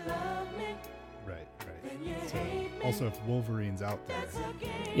it. Right. So, also, if Wolverine's out there.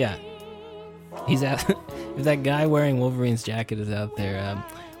 Yeah. He's out. If that guy wearing Wolverine's jacket is out there,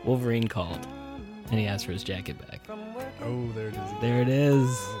 Wolverine called, and he asked for his jacket back. Oh, there it is. There it is.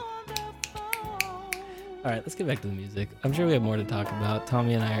 All right, let's get back to the music. I'm sure we have more to talk about.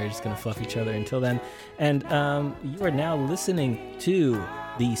 Tommy and I are just going to fluff each other until then. And you are now listening to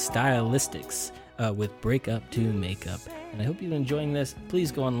the Stylistics with Break Up to Make Up. And I hope you're enjoying this.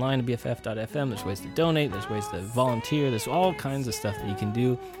 Please go online to BFF.FM. There's ways to donate. There's ways to volunteer. There's all kinds of stuff that you can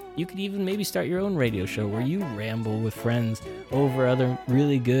do. you could even maybe start your own radio show where you ramble with friends over other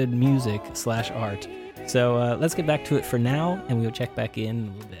really good music / art. So let's get back to it for now, and we'll check back in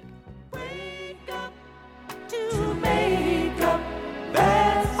a little bit. To make up,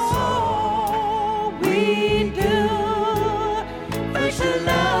 that's all we do. First you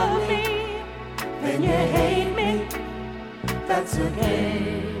love me, then you hate me. That's a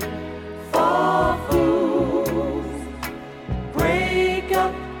game for fools. Break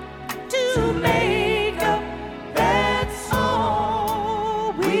up to make up, that's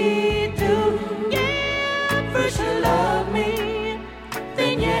all we do. Yeah, first you love me,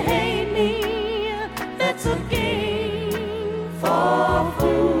 then you hate me. That's a game for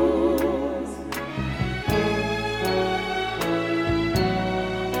fools.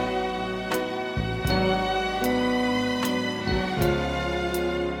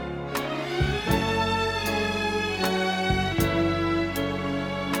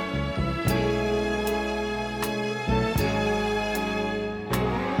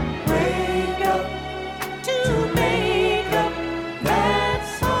 Break up to make up,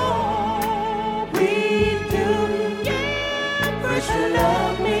 that's all we do. Yeah, first you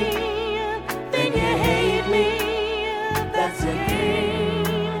love me, then you hate me. That's a game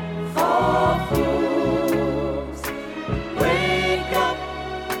for fools. Break up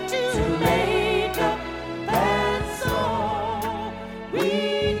to make up, that's all we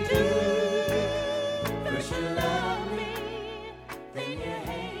do. First you love me, then you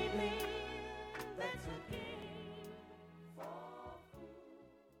hate me. That's a game for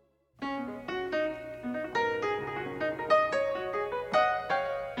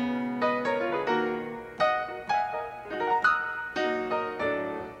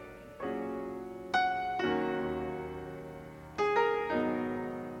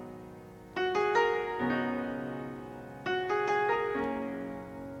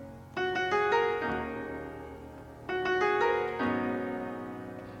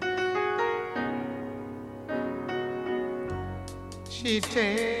She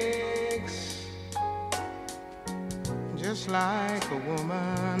takes just like a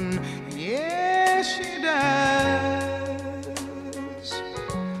woman, yes she does.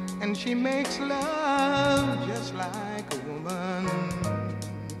 And she makes love just like a woman.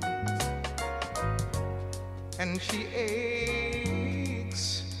 And she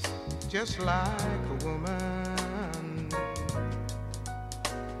aches just like a woman.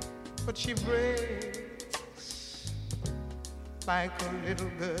 But she breaks like a little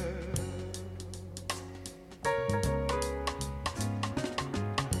girl.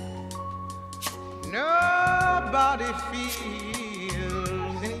 Nobody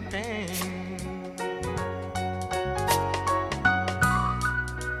feels any pain.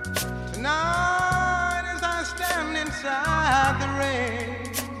 Tonight as I stand inside the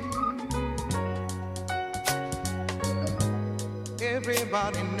rain,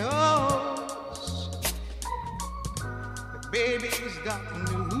 everybody knows baby's got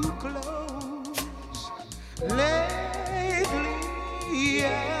new clothes. Lately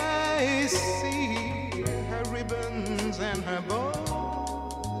I see her ribbons and her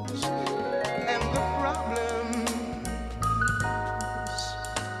bows, and the problems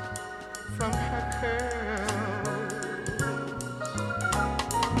from her curls.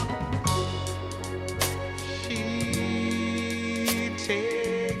 She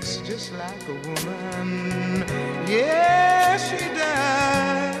takes just like a woman, yes she does.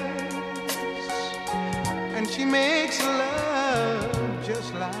 And she makes love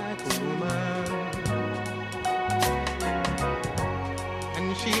just like a woman.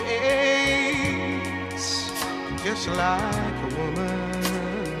 And she aches just like a woman.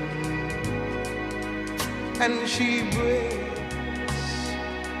 And she breaks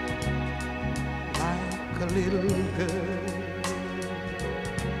like a little girl.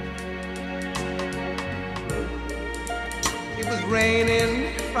 It was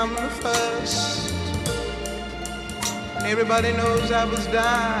raining from the first, and everybody knows I was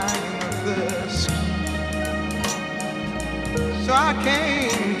dying of thirst. So I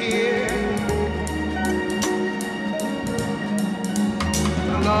came here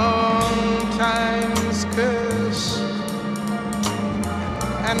a long time's curse,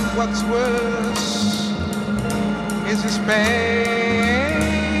 and what's worse is this pain.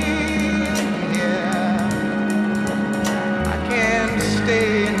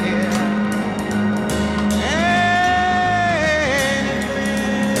 Stay in here.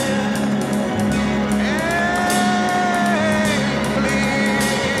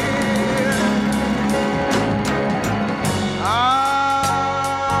 I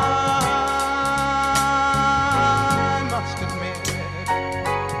must admit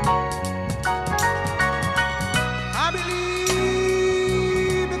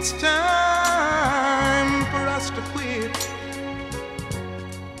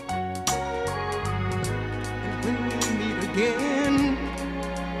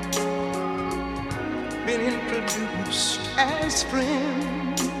best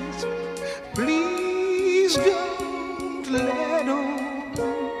friends. Please don't let on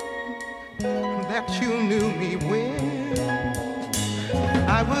that you knew me when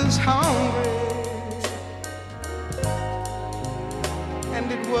I was hungry,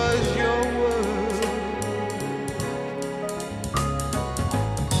 and it was your word.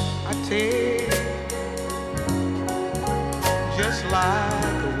 I take just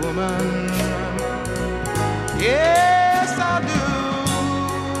like a woman. Yes, I do.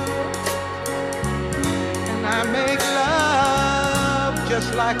 And I make love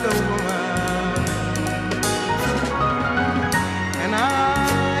just like a woman. And I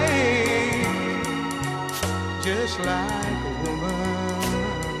just like a woman.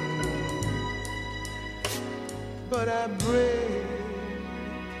 But I break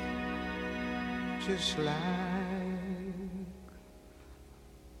just like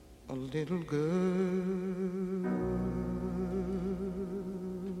a little girl.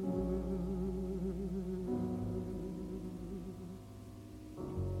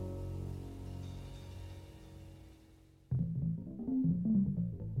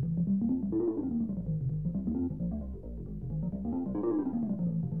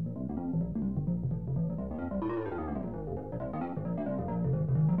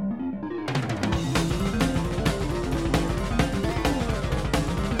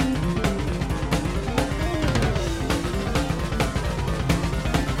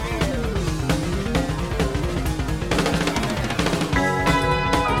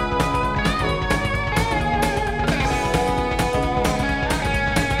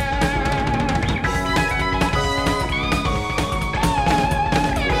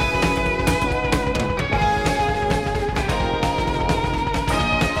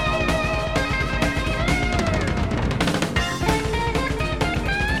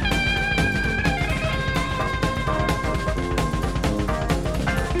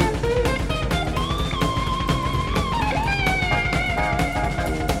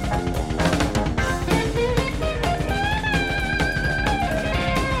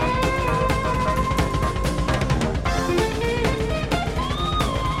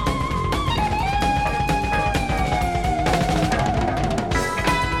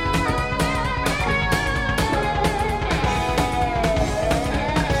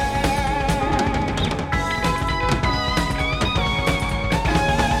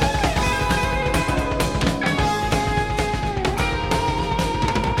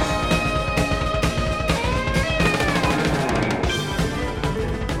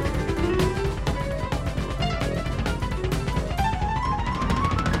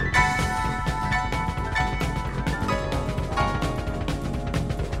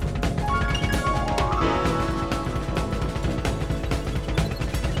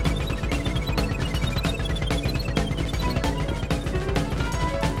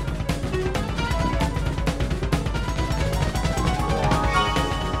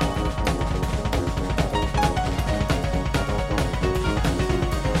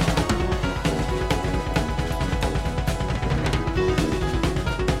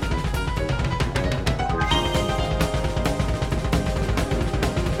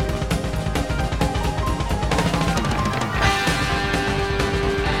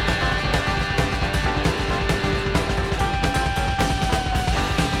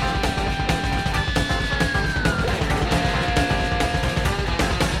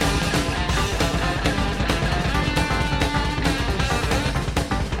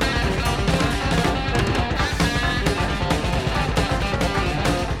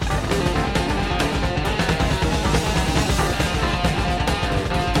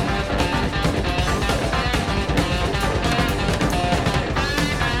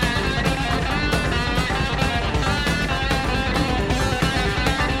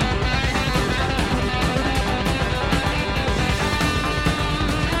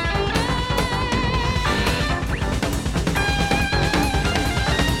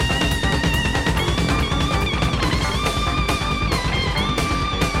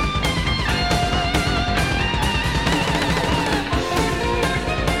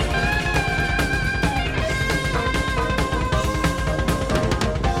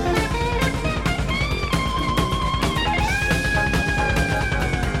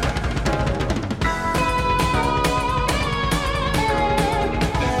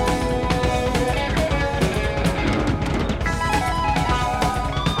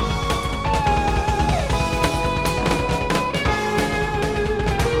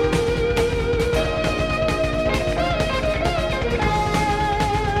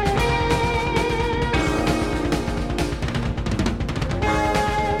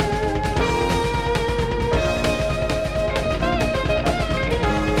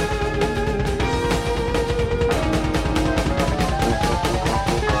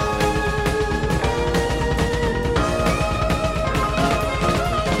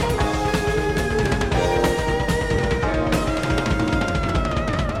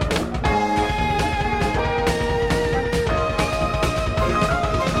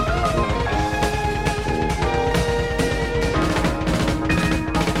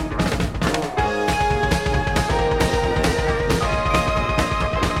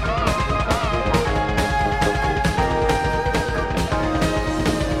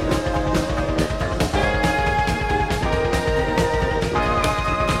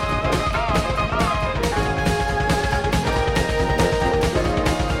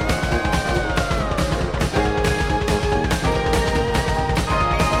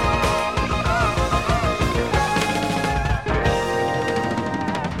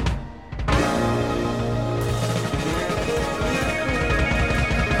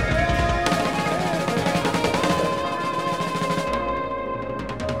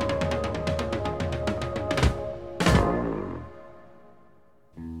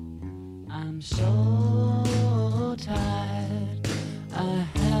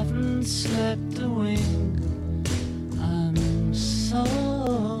 haven't slept a wink. I'm so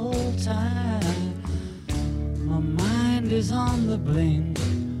tired. My mind is on the blink.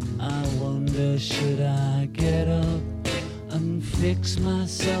 I wonder, should I get up and fix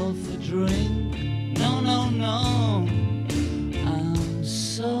myself a drink? No, no, no. I'm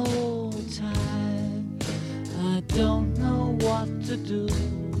so tired. I don't know what to do.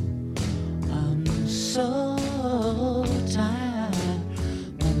 I'm so tired.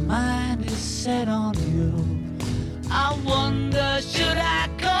 My mind is set on you. I wonder, should I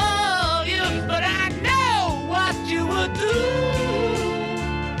call you? But I know what you would do.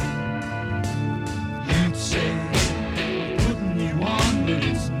 You'd say, putting you on, but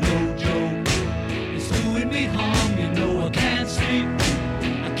it's no joke. It's doing me harm, you know I can't sleep.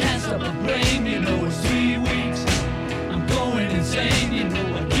 I can't stop my brain, you know it's 3 weeks. I'm going insane, you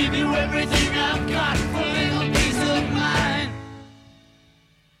know I give you everything I've got for a little peace of mind.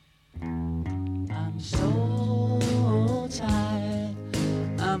 I'm so tired,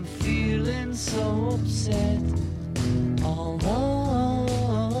 I'm feeling so upset.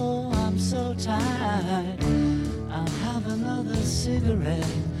 Although I'm so tired, I'll have another cigarette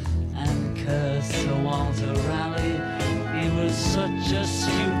and curse Sir Walter Raleigh. He was such a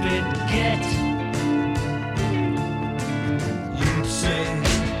stupid get. You'd say,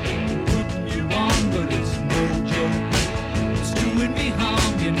 putting you on, but it's no joke. It's doing me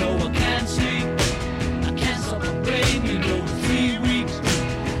harm, you know I can't sleep. I can't stop my brain, you know, 3 weeks.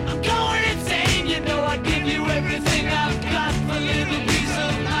 I'm going insane, you know I give you everything I've got for a little peace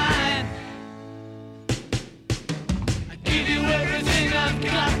of mind. I give you everything I've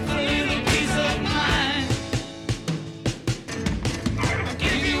got for a little peace of mind. I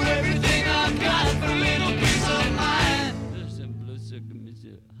give you everything I've got for a little peace of mind.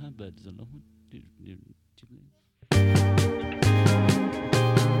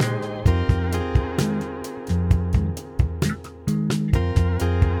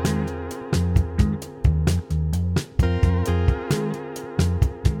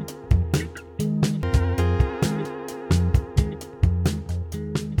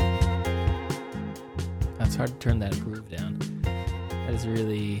 It's hard to turn that groove down. That is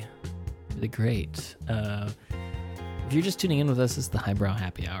really, really great. If you're just tuning in with us, it's the Highbrow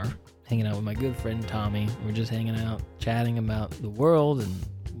Happy Hour. Hanging out with my good friend Tommy. We're just hanging out, chatting about the world and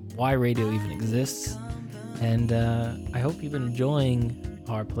why radio even exists. And I hope you've been enjoying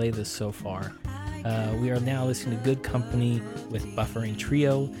our playlist so far. We are now listening to Good Company with Buffering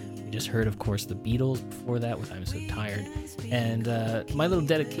Trio. We just heard, of course, the Beatles before that with I'm So Tired. And my little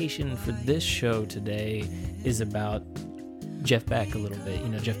dedication for this show today is about Jeff Beck a little bit. You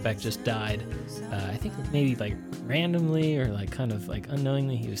know, Jeff Beck just died. I think maybe like randomly or like kind of like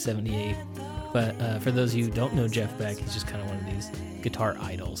unknowingly. He was 78. But for those of you who don't know Jeff Beck, he's just kind of one of these guitar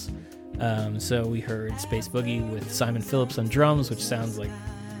idols. So we heard Space Boogie with Simon Phillips on drums, which sounds like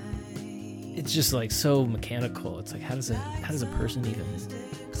it's just like so mechanical. It's like how does a person even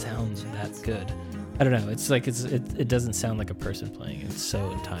sound that good? I don't know. It's like it doesn't sound like a person playing. It's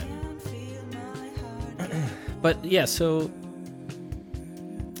so in time. But yeah, so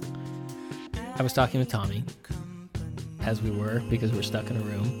I was talking with Tommy, as we were, because we're stuck in a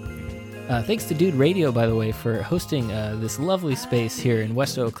room. Thanks to Dude Radio, by the way, for hosting this lovely space here in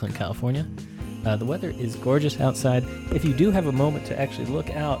West Oakland, California. The weather is gorgeous outside. If you do have a moment to actually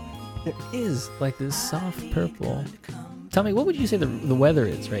look out, there is like this soft purple. Tommy, what would you say the weather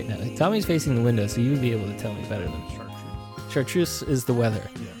is right now? Tommy's facing the window, so you would be able to tell me better than chartreuse. Chartreuse is the weather.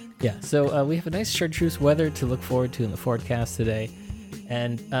 Yeah. So we have a nice chartreuse weather to look forward to in the forecast today,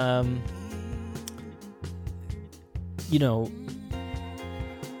 and you know,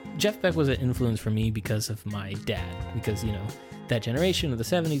 Jeff Beck was an influence for me because of my dad, because, you know, that generation of the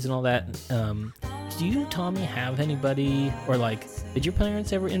 70s and all that. Do you, Tommy, have anybody, or like, did your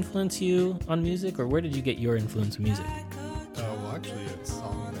parents ever influence you on music, or where did you get your influence in music? Well, actually, a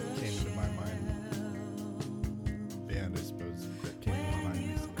song that came into my mind, band, I suppose, that came into my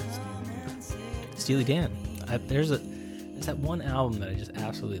mind was Steely Dan. There's that one album that I just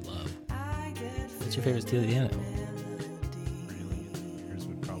absolutely love. What's your favorite Steely Dan album?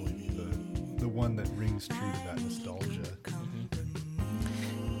 The one that rings true to that nostalgia.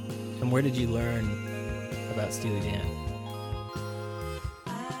 Mm-hmm. And where did you learn about Steely Dan?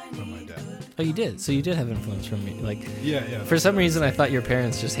 From my dad. Oh, you did? So you did have influence from me. Like, yeah. For some reason, I thought your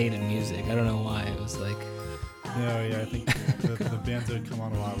parents just hated music. I don't know why. It was like... No, yeah, I think the bands that would come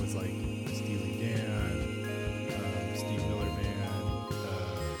on a lot was like Steely Dan, Steve Miller Band,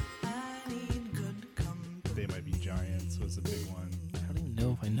 They Might Be Giants was a big one. I don't even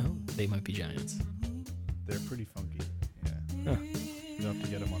know if I know They Might Be Giants. They're pretty funky, yeah. Huh. You'll have to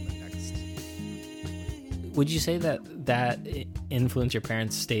get them on the next would you say that influence your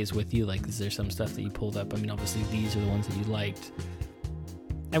parents stays with you? Like, is there some stuff that you pulled up? I mean, obviously these are the ones that you liked.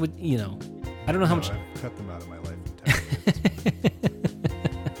 I would, I don't know how much. I've cut them out of my life entirely.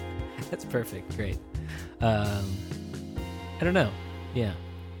 That's perfect. Great. I don't know. Yeah.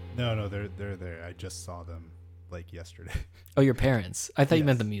 No, they're there. I just saw them like yesterday. Oh, your parents. I thought you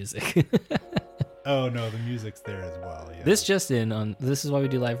meant the music. Oh no, the music's there as well. Yeah. This is why we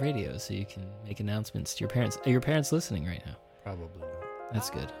do live radio, so you can make announcements to your parents. Are your parents listening right now? Probably not.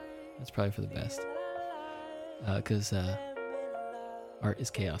 That's good. That's probably for the best. Because art is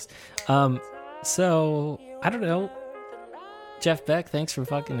chaos. So I don't know. Jeff Beck, thanks for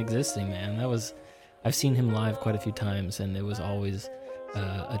fucking existing, man. I've seen him live quite a few times, and it was always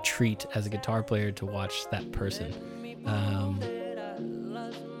a treat as a guitar player to watch that person.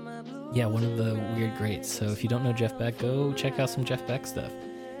 Yeah, one of the weird greats. So if you don't know Jeff Beck, go check out some Jeff Beck stuff.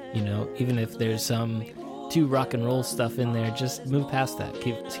 Even if there's some too rock and roll stuff in there, just move past that.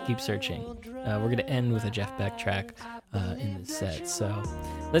 Keep searching. We're gonna end with a Jeff Beck track in this set. So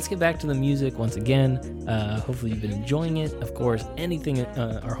let's get back to the music once again. Hopefully you've been enjoying it. Of course, anything.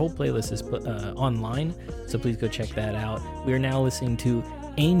 Our whole playlist is online, so please go check that out. We are now listening to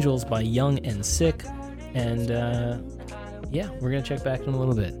Angels by Young and Sick, and yeah, we're gonna check back in a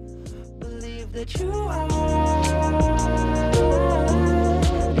little bit. That you are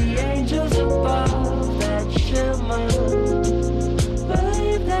the angels above that shimmer.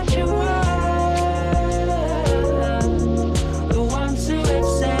 Believe that you are the ones who have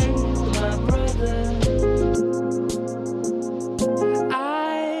saved my brother.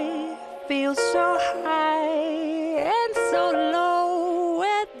 I feel so high and so low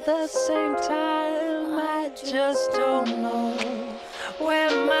at the same time. I just don't know where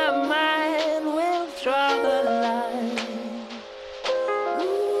my mind will draw the line.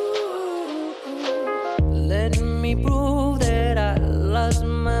 Let me prove that I lost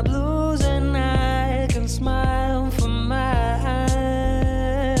my blues and I can smile from my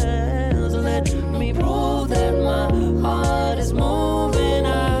eyes. Let me prove that my heart is moving.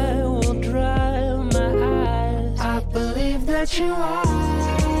 I will dry my eyes. I believe that you are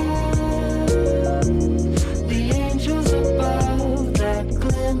the angels above that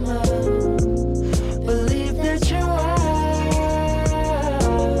glimmer. Believe that you are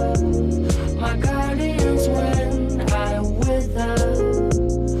my guardians when I wither.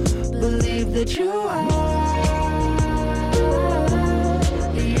 Believe that you are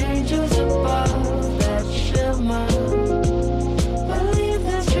the angels above that shimmer. Believe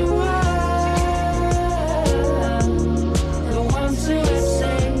that you are the ones who have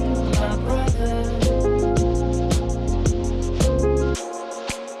saved my brother.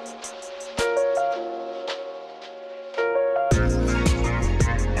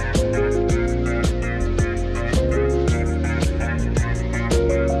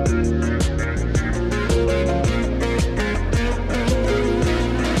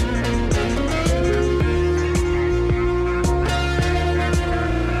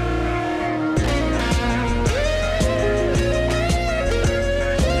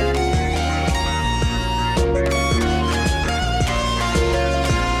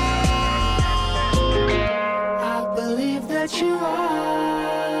 I believe that you are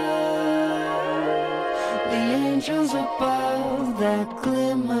the angels above that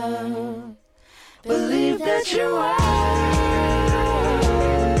glimmer. Believe that you are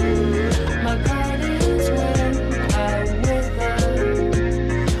my guardians when I wither.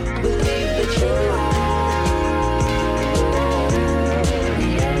 Believe that you are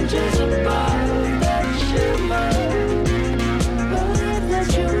the angels above that shimmer. Believe that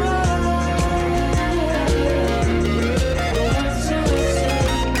you are the ones who will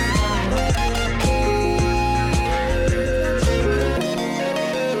save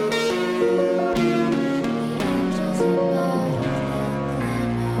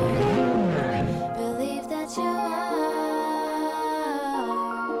Believe that you are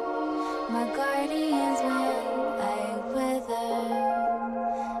my guardians when I wither.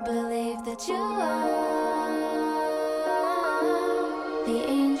 Believe that you are the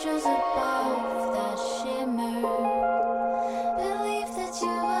angels above that shimmer. Believe that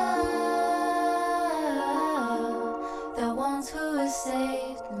you are the ones who have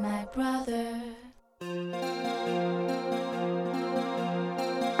saved my brother.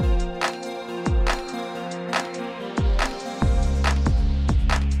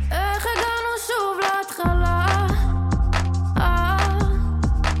 nous s'ouvre la trala.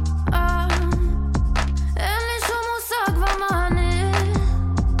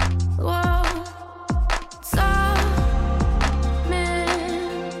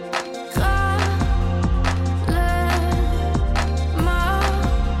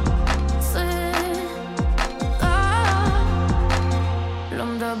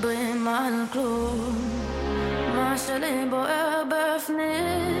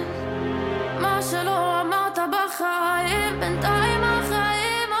 מה שלא אמרת בחיים, בינתיים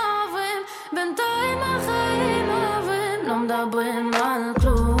החיים עוברים, בינתיים החיים עוברים, לא מדברים על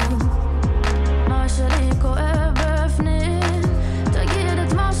כלום. מה שלי כואב בפנים, תגיד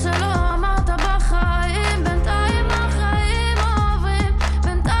את מה שלא אמרת בחיים, בינתיים החיים עוברים,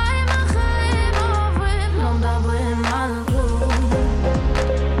 בינתיים החיים עוברים, לא מדברים על כלום.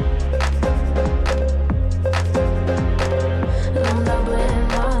 לא מדברים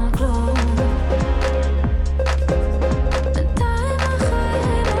על כלום. בינתיים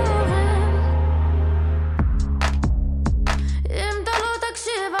החיים עוברים. אם אתה לא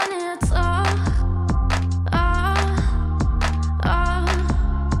תקשיב אני אצרח.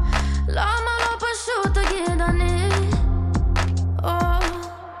 למה לא פשוט תגיד אני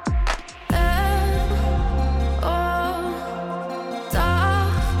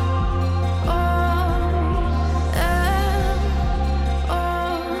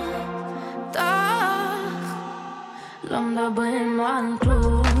לא מדברים על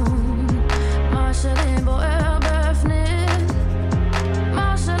כלום. מה שלי בוער בפנים,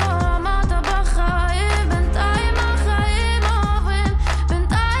 מה שלא אמרת בחיים, בינתיים החיים עוברים,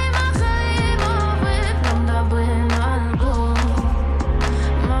 בינתיים החיים עוברים, לא מדברים על כלום.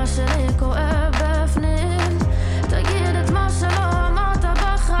 מה שלי כואב בפנים, תגיד את מה שלא אמרת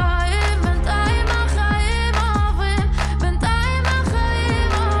בחיים, בינתיים החיים עוברים, בינתיים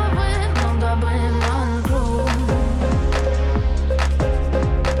החיים עוברים, לא מדברים על כלום.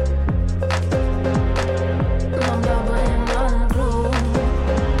 לא מדברים על כלום.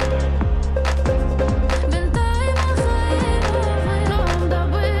 בינתיים החיים עוברים, לא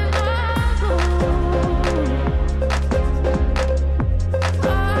מדברים על כלום.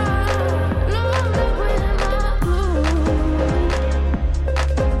 לא מדברים על כלום.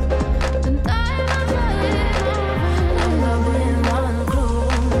 בינתיים החיים עוברים, לא מדברים על כלום.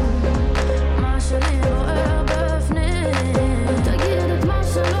 מה שלי בוער בפנים, תגיד את מה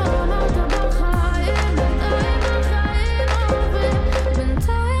שלא אמרת בחיים, בינתיים החיים עוברים,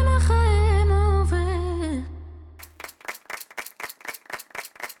 בינתיים החיים עוברים.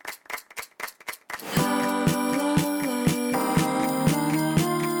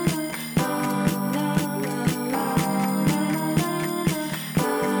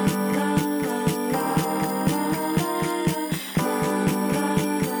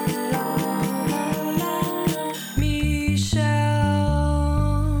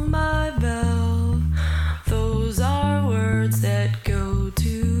 Michelle, my belle, those are words that go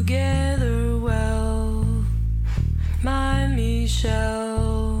together well. My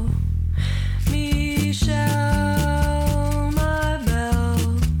Michelle, Michelle, my belle,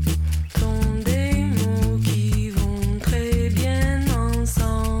 sont des mots qui vont très bien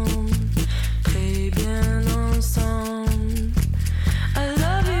ensemble, très bien ensemble. I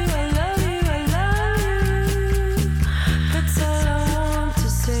love you, I love you, I love you. That's all I want to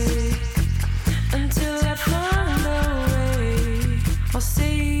say until I find a way. I'll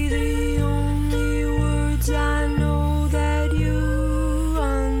say the only words I know that you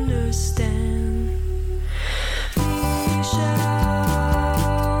understand. Michelle,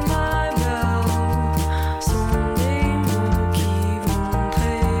 my belle, sont des mots qui vont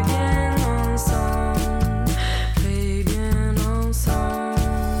très bien ensemble, très bien ensemble.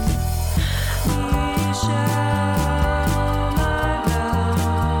 Michelle, my belle,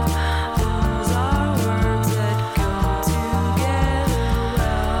 those are words that go together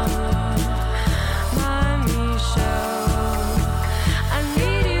well. My Michelle, I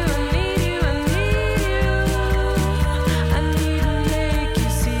need you, I need you,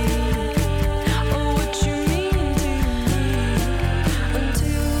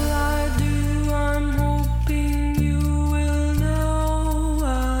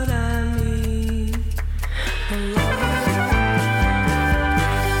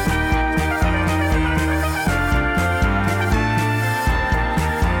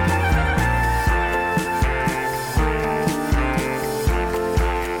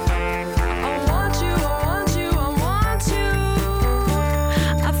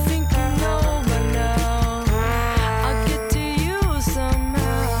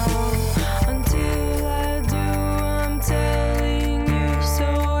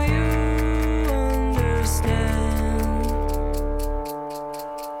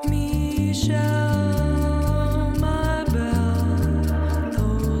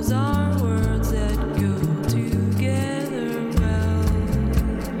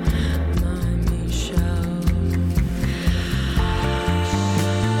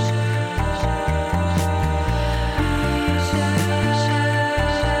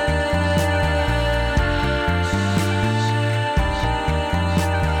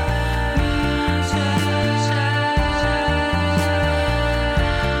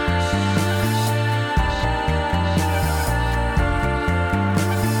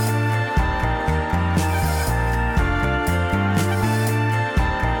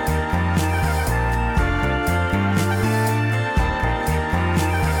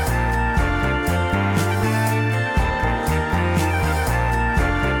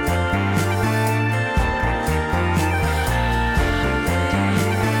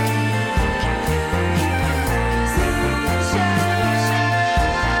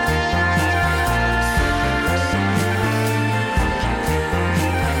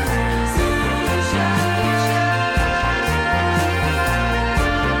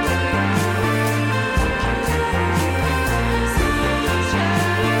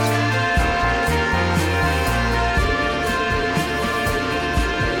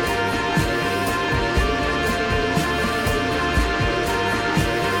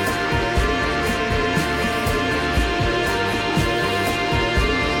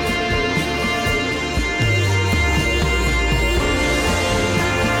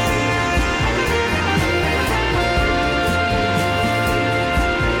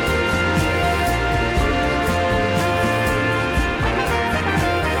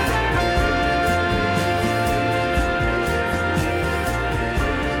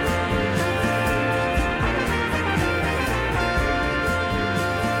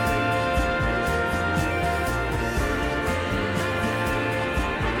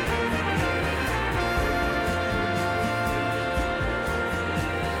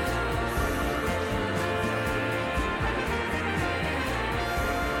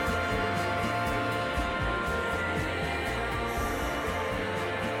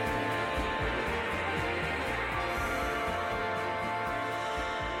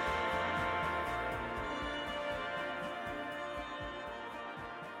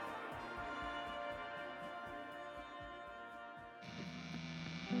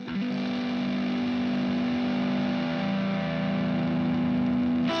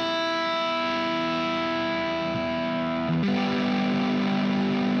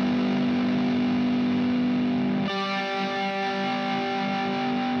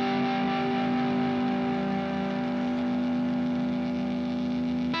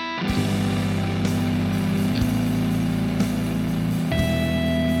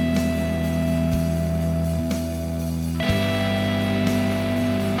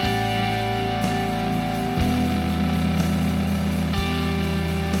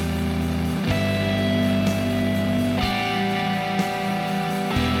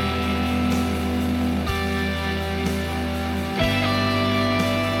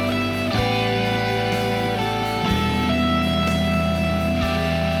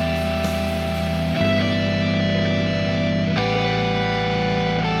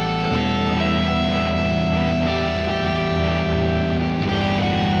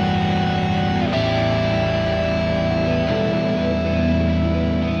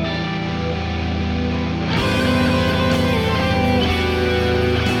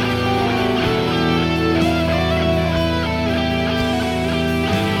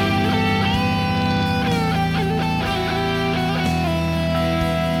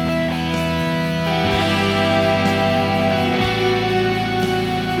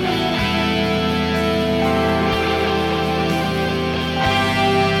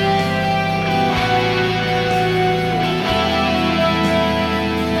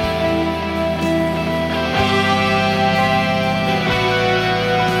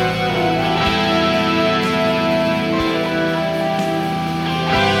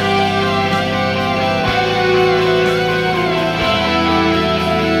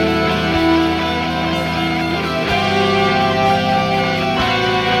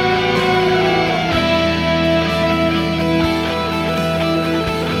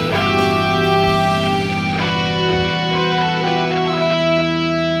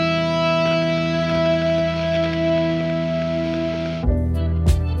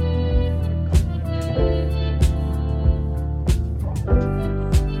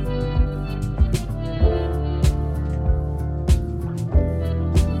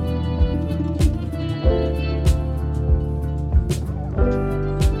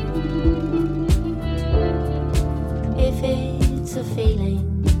 a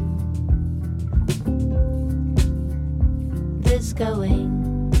feeling. This going.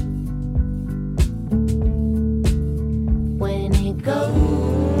 When it goes,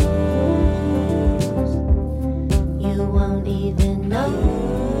 you won't even know.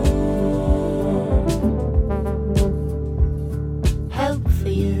 Help for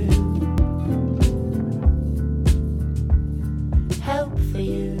you. Help for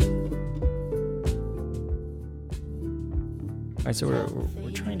you. All right, so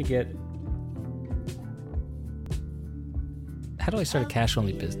we're trying to get. How do I start a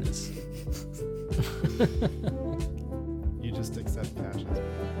cash-only business? You just accept cash as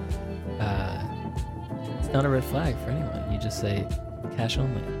It's not a red flag for anyone. You just say cash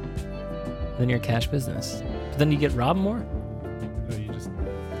only. Then you're a cash business. But then you get robbed more? no, you just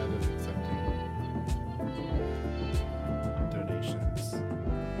instead of accepting donations,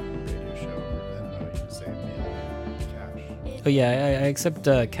 radio show, and no, you just say mail cash. Oh yeah, I accept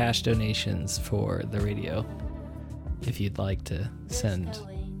cash donations for the radio. If you'd like to send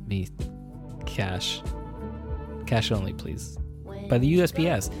me cash only, please. By the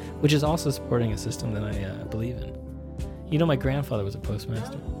USPS, which is also supporting a system that I believe in. You know, my grandfather was a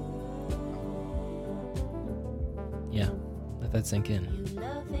postmaster. Yeah, let that sink in.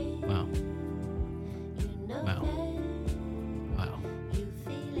 Wow. Wow. Wow. You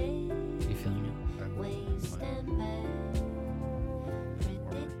feeling it?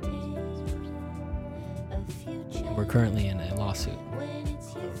 We're currently in a lawsuit.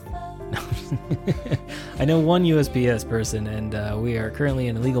 I know one USPS person, and we are currently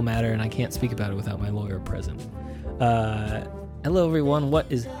in a legal matter, and I can't speak about it without my lawyer present. Hello, everyone.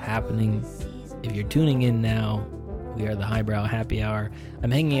 What is happening? If you're tuning in now, we are the Highbrow Happy Hour.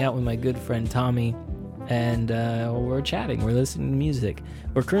 I'm hanging out with my good friend Tommy, and we're chatting. We're listening to music.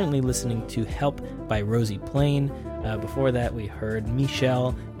 We're currently listening to Help by Rosie Plain. Before that, we heard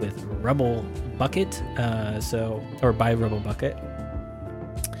Michelle with Rebel Bucket, or by Rebel Bucket.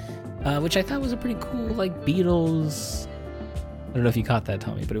 Which I thought was a pretty cool, like, Beatles. I don't know if you caught that,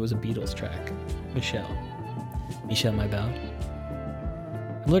 Tommy, but it was a Beatles track. Michelle, my belle.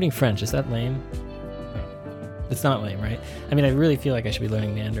 I'm learning French. Is that lame? No. It's not lame, right? I mean, I really feel like I should be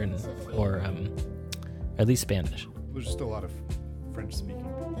learning Mandarin or at least Spanish. There's just a lot of French-speaking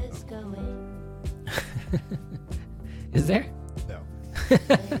people. Is there? No. I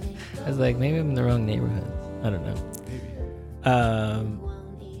was like, maybe I'm in the wrong neighborhood. I don't know. Maybe.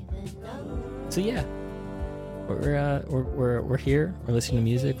 So yeah, we're here. We're listening to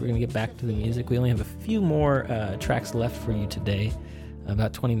music. We're gonna get back to the music. We only have a few more tracks left for you today.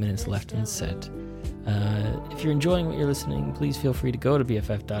 About 20 minutes left in the set. If you're enjoying what you're listening, please feel free to go to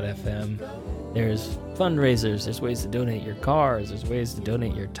BFF.fm. There's fundraisers. There's ways to donate your cars. There's ways to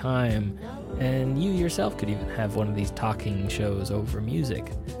donate your time, and you yourself could even have one of these talking shows over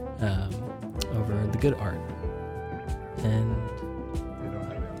music, over the good art, and.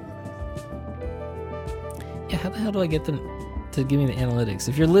 Yeah, how the hell do I get them to give me the analytics?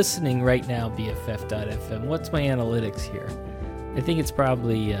 If you're listening right now, BFF.fm, what's my analytics here? I think it's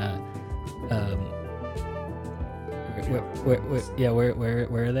probably, where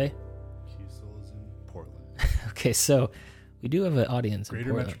are they? Cecil is in Portland. Okay, so we do have an audience in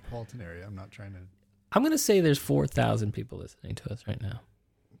Greater Portland. metropolitan area. I'm not trying to. I'm going to say there's 4,000 people listening to us right now.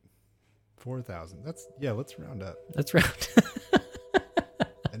 4,000. Let's round up. Let's round.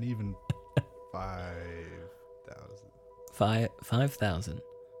 And even 5,000.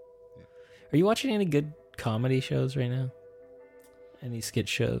 Yeah. Are you watching any good comedy shows right now? Any skit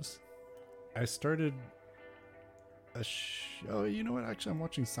shows? I started a show. You know what? Actually, I'm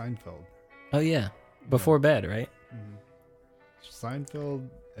watching Seinfeld. Oh, yeah. Before bed, right? Mm-hmm. Seinfeld,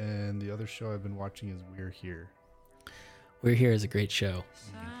 and the other show I've been watching is We're Here. We're Here is a great show.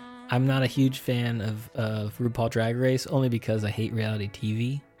 I'm not a huge fan of RuPaul Drag Race, only because I hate reality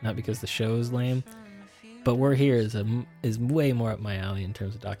TV, not because the show is lame. But We're Here is way more up my alley in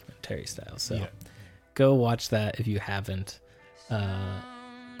terms of documentary style. So go watch that if you haven't.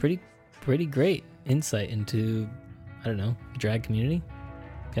 Pretty great insight into, I don't know, the drag community.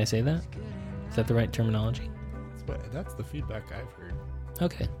 Can I say that? Is that the right terminology? That's the feedback I've heard.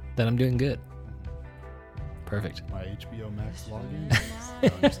 Okay, then I'm doing good. Perfect. My HBO Max login. No,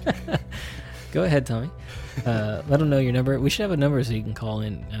 I'm just kidding. Go ahead, Tommy. Let them know your number. We should have a number so you can call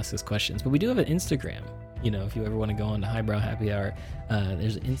in and ask us questions. But we do have an Instagram. You know, if you ever want to go on to Highbrow Happy Hour,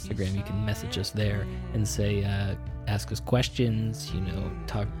 there's an Instagram. You can message us there and say, ask us questions, you know,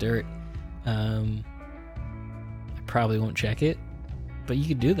 talk dirt. I probably won't check it, but you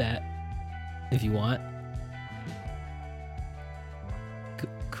could do that if you want.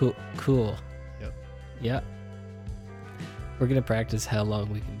 Cool. Yep. Yep. We're gonna practice how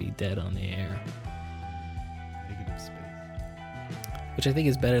long we can be dead on the air, Negative space. which I think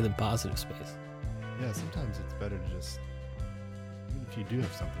is better than positive space. Yeah, sometimes it's better to just, even if you do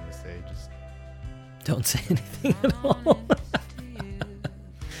have something to say, just Don't say anything at all.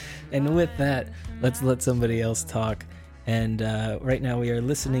 And with that, let's let somebody else talk. And right now we are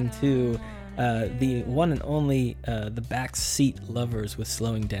listening to the one and only The Backseat Lovers with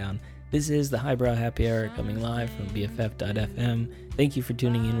Slowing Down. This is the Highbrow Happy Hour coming live from BFF.FM. Thank you for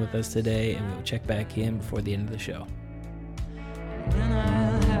tuning in with us today, and we will check back in before the end of the show. Then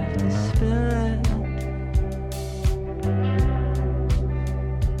I'll have to spill it.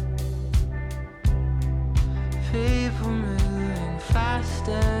 People moving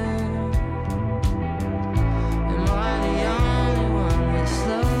faster. Am I the only one that's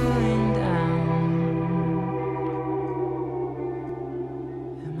slowing down?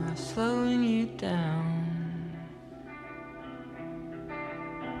 Am I slowing you down?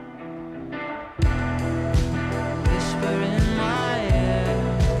 Whisper in my ear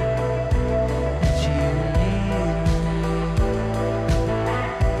that you need me.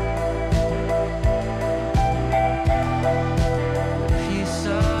 If you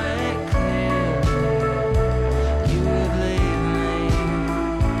saw it clearly, you would leave me.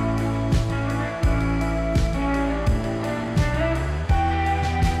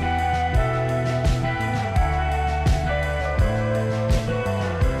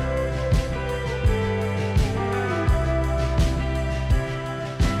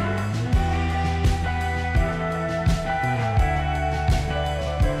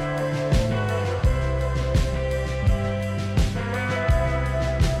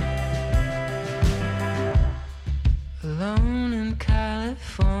 Alone in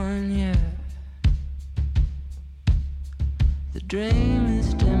California, the dream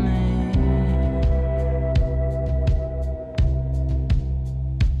is dimming.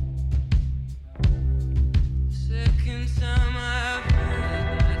 Second time I've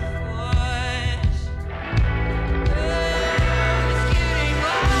heard that voice. It's getting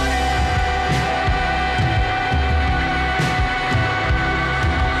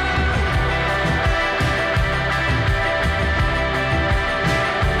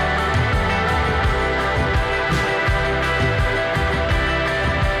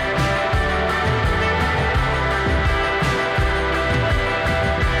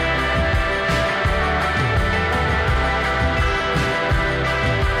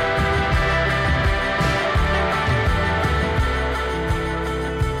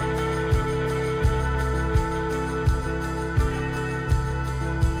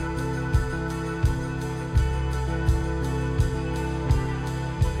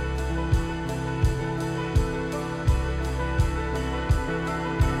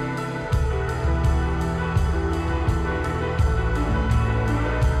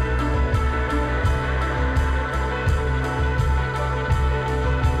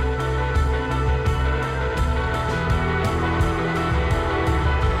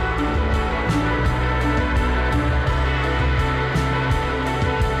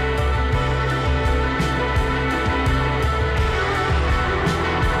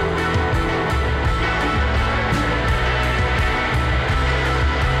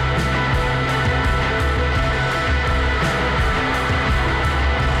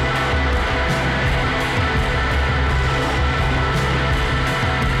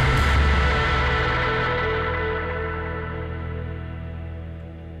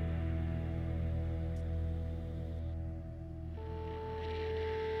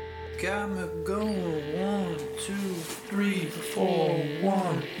Got me going 1, 2, 3, 4,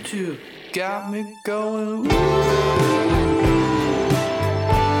 1, 2. Got me going.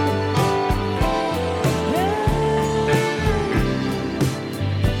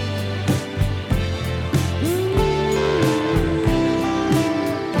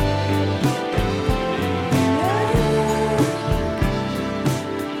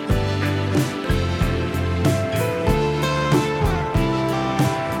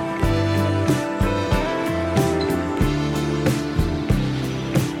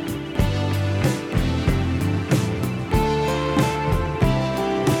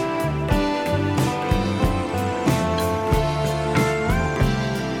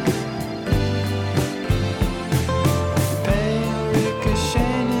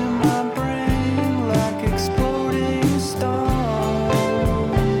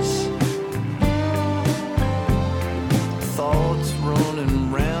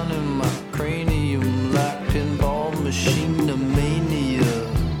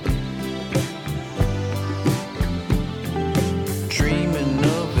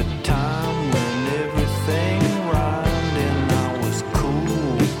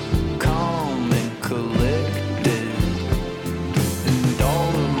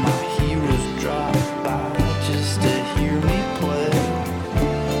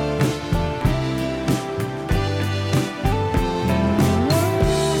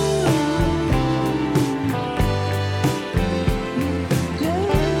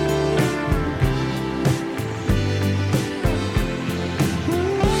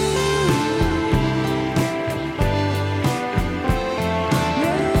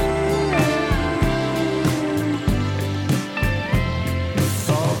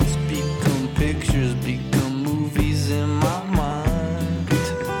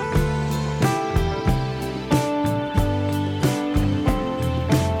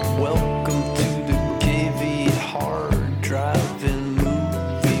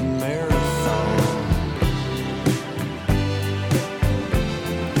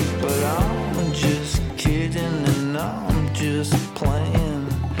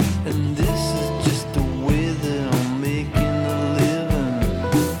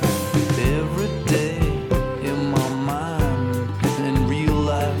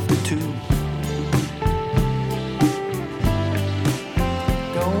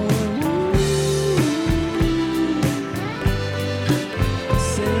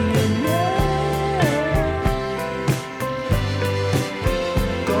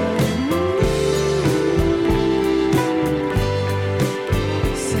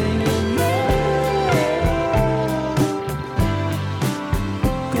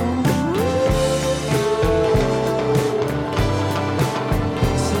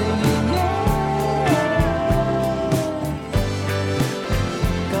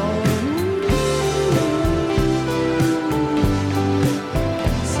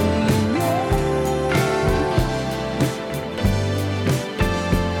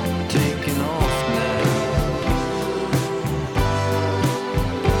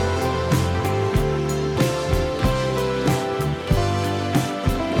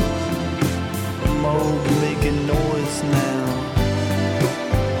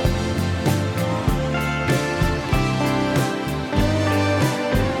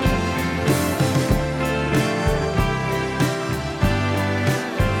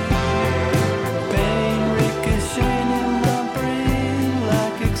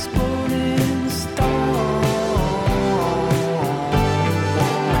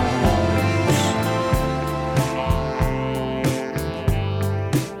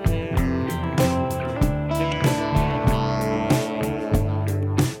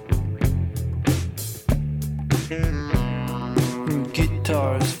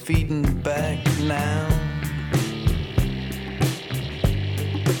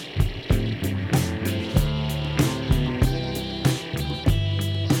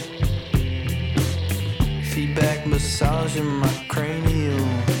 massaging my cranium.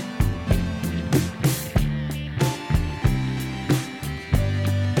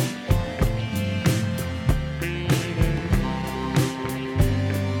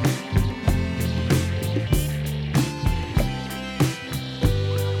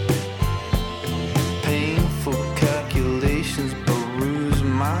 Painful calculations peruse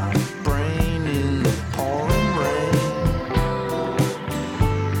my brain in the pouring rain.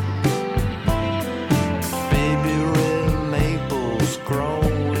 Baby red maples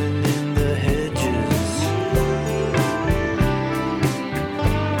growing in the hedges.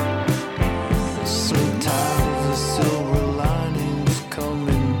 Sometimes the silver linings come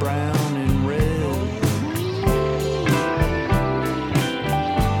in brown and red.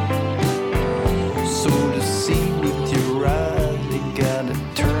 So to see with your eyes, you gotta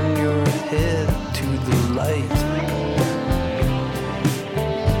turn your head to the light.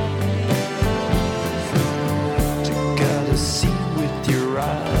 You gotta see with your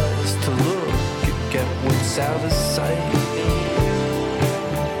eyes to look at what's out of sight.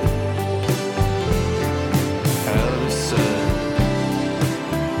 Out of sight.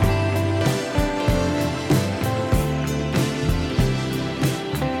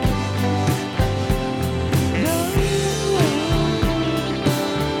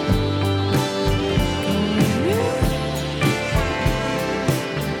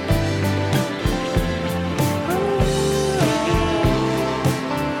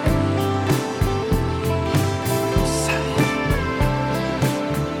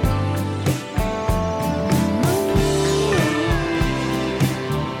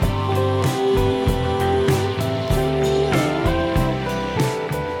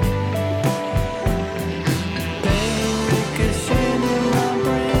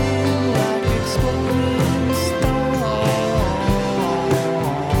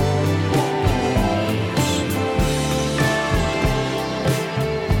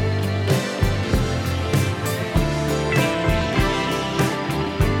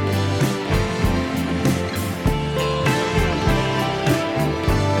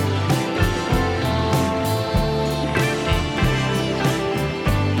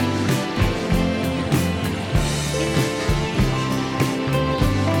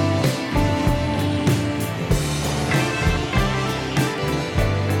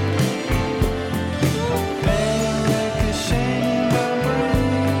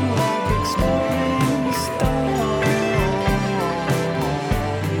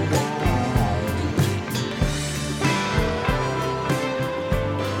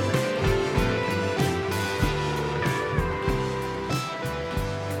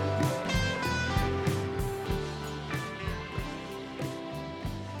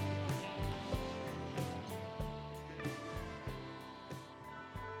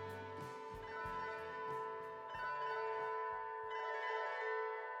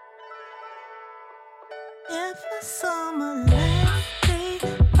 If a summer last day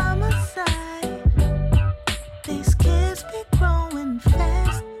by my side, these kids be growing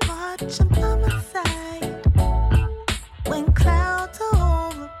fast, watching by my side. When clouds are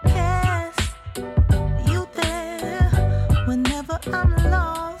overcast, you there. Whenever I'm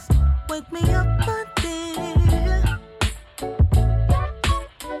lost, wake me up, my dear.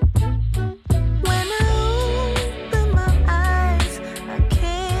 When I open my eyes, I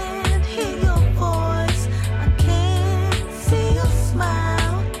can't hear your voice. I can't see your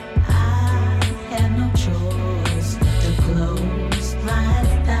smile. I have no choice to close my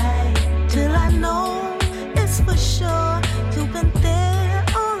eyes tight till I know it's for sure you've been there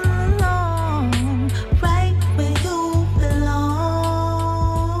all along, right where you belong.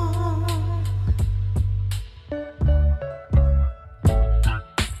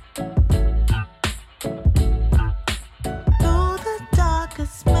 Through the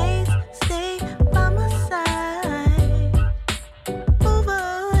darkest maze, stay by my side. Over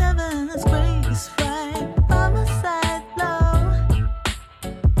heaven's grace, right by my side, love.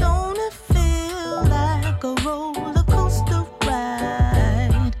 Don't it feel like a roller coaster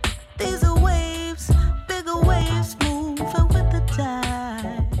ride? These are waves, bigger waves moving with the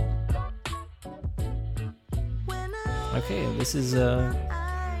tide. Okay, this is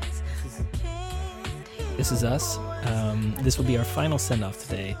us. This will be our final send-off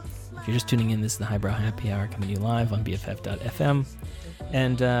today. If you're just tuning in, this is the Highbrow Happy Hour coming to you live on BFF.fm.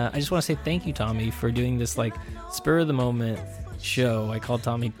 And I just want to say thank you, Tommy, for doing this like spur-of-the-moment show. I called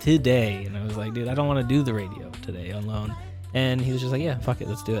Tommy today, and I was like, dude, I don't want to do the radio today alone. And he was just like, yeah, fuck it,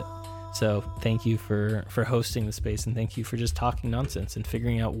 let's do it. So thank you for hosting the space, and thank you for just talking nonsense and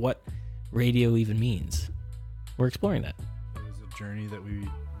figuring out what radio even means. We're exploring that. It was a journey that we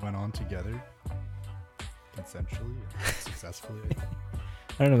went on together. consensually and successfully.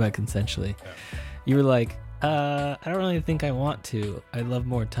 I don't know about consensually. Yeah. You were like, I don't really think I want to. I'd love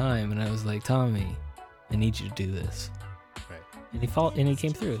more time. And I was like, Tommy, I need you to do this. Right. And he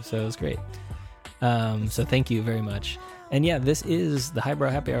came through, so it was great. So thank you very much. And yeah, this is the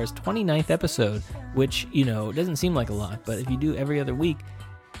Highbrow Happy Hour's 29th episode, which, doesn't seem like a lot, but if you do every other week,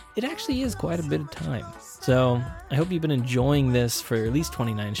 it actually is quite a bit of time. So I hope you've been enjoying this for at least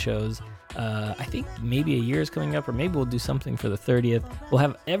 29 shows. I think maybe a year is coming up, or maybe we'll do something for the 30th. We'll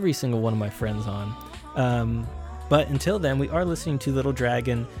have every single one of my friends on. But until then, we are listening to Little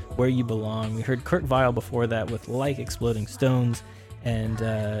Dragon, Where You Belong. We heard Kurt Vile before that with Like Exploding Stones,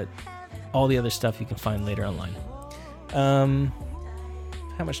 and all the other stuff you can find later online.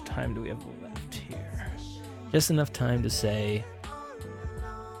 How much time do we have left here? Just enough time to say,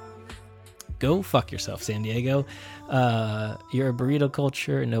 go fuck yourself, San Diego. You're a burrito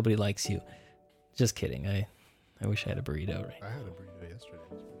culture and nobody likes you. Just kidding. I wish I had a burrito right. I had a burrito yesterday.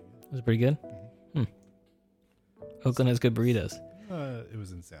 It was pretty good? Mm-hmm. Oakland has good burritos. It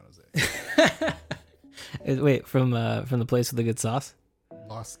was in San Jose. Wait, from the place with the good sauce?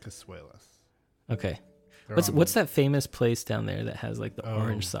 Las Casuelas. Okay. What's that famous place down there that has like the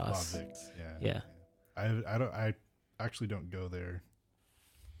orange sauce? Yeah. I actually don't go there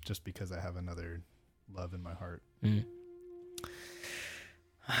just because I have another love in my heart. Mm.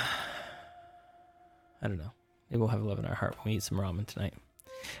 I don't know. Maybe we'll have love in our heart when we eat some ramen tonight.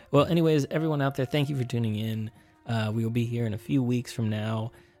 Well, anyways, everyone out there, thank you for tuning in. We will be here in a few weeks from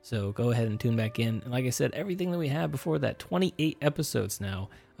now, so go ahead and tune back in. And like I said, everything that we have before that, 28 episodes now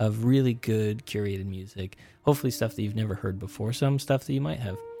of really good curated music. Hopefully stuff that you've never heard before, some stuff that you might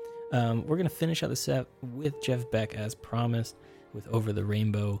have. We're going to finish out the set with Jeff Beck as promised with Over the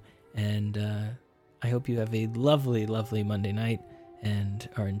Rainbow. And I hope you have a lovely, lovely Monday night and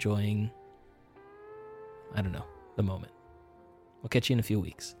are enjoying, I don't know, the moment. We'll catch you in a few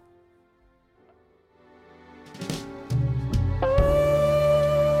weeks.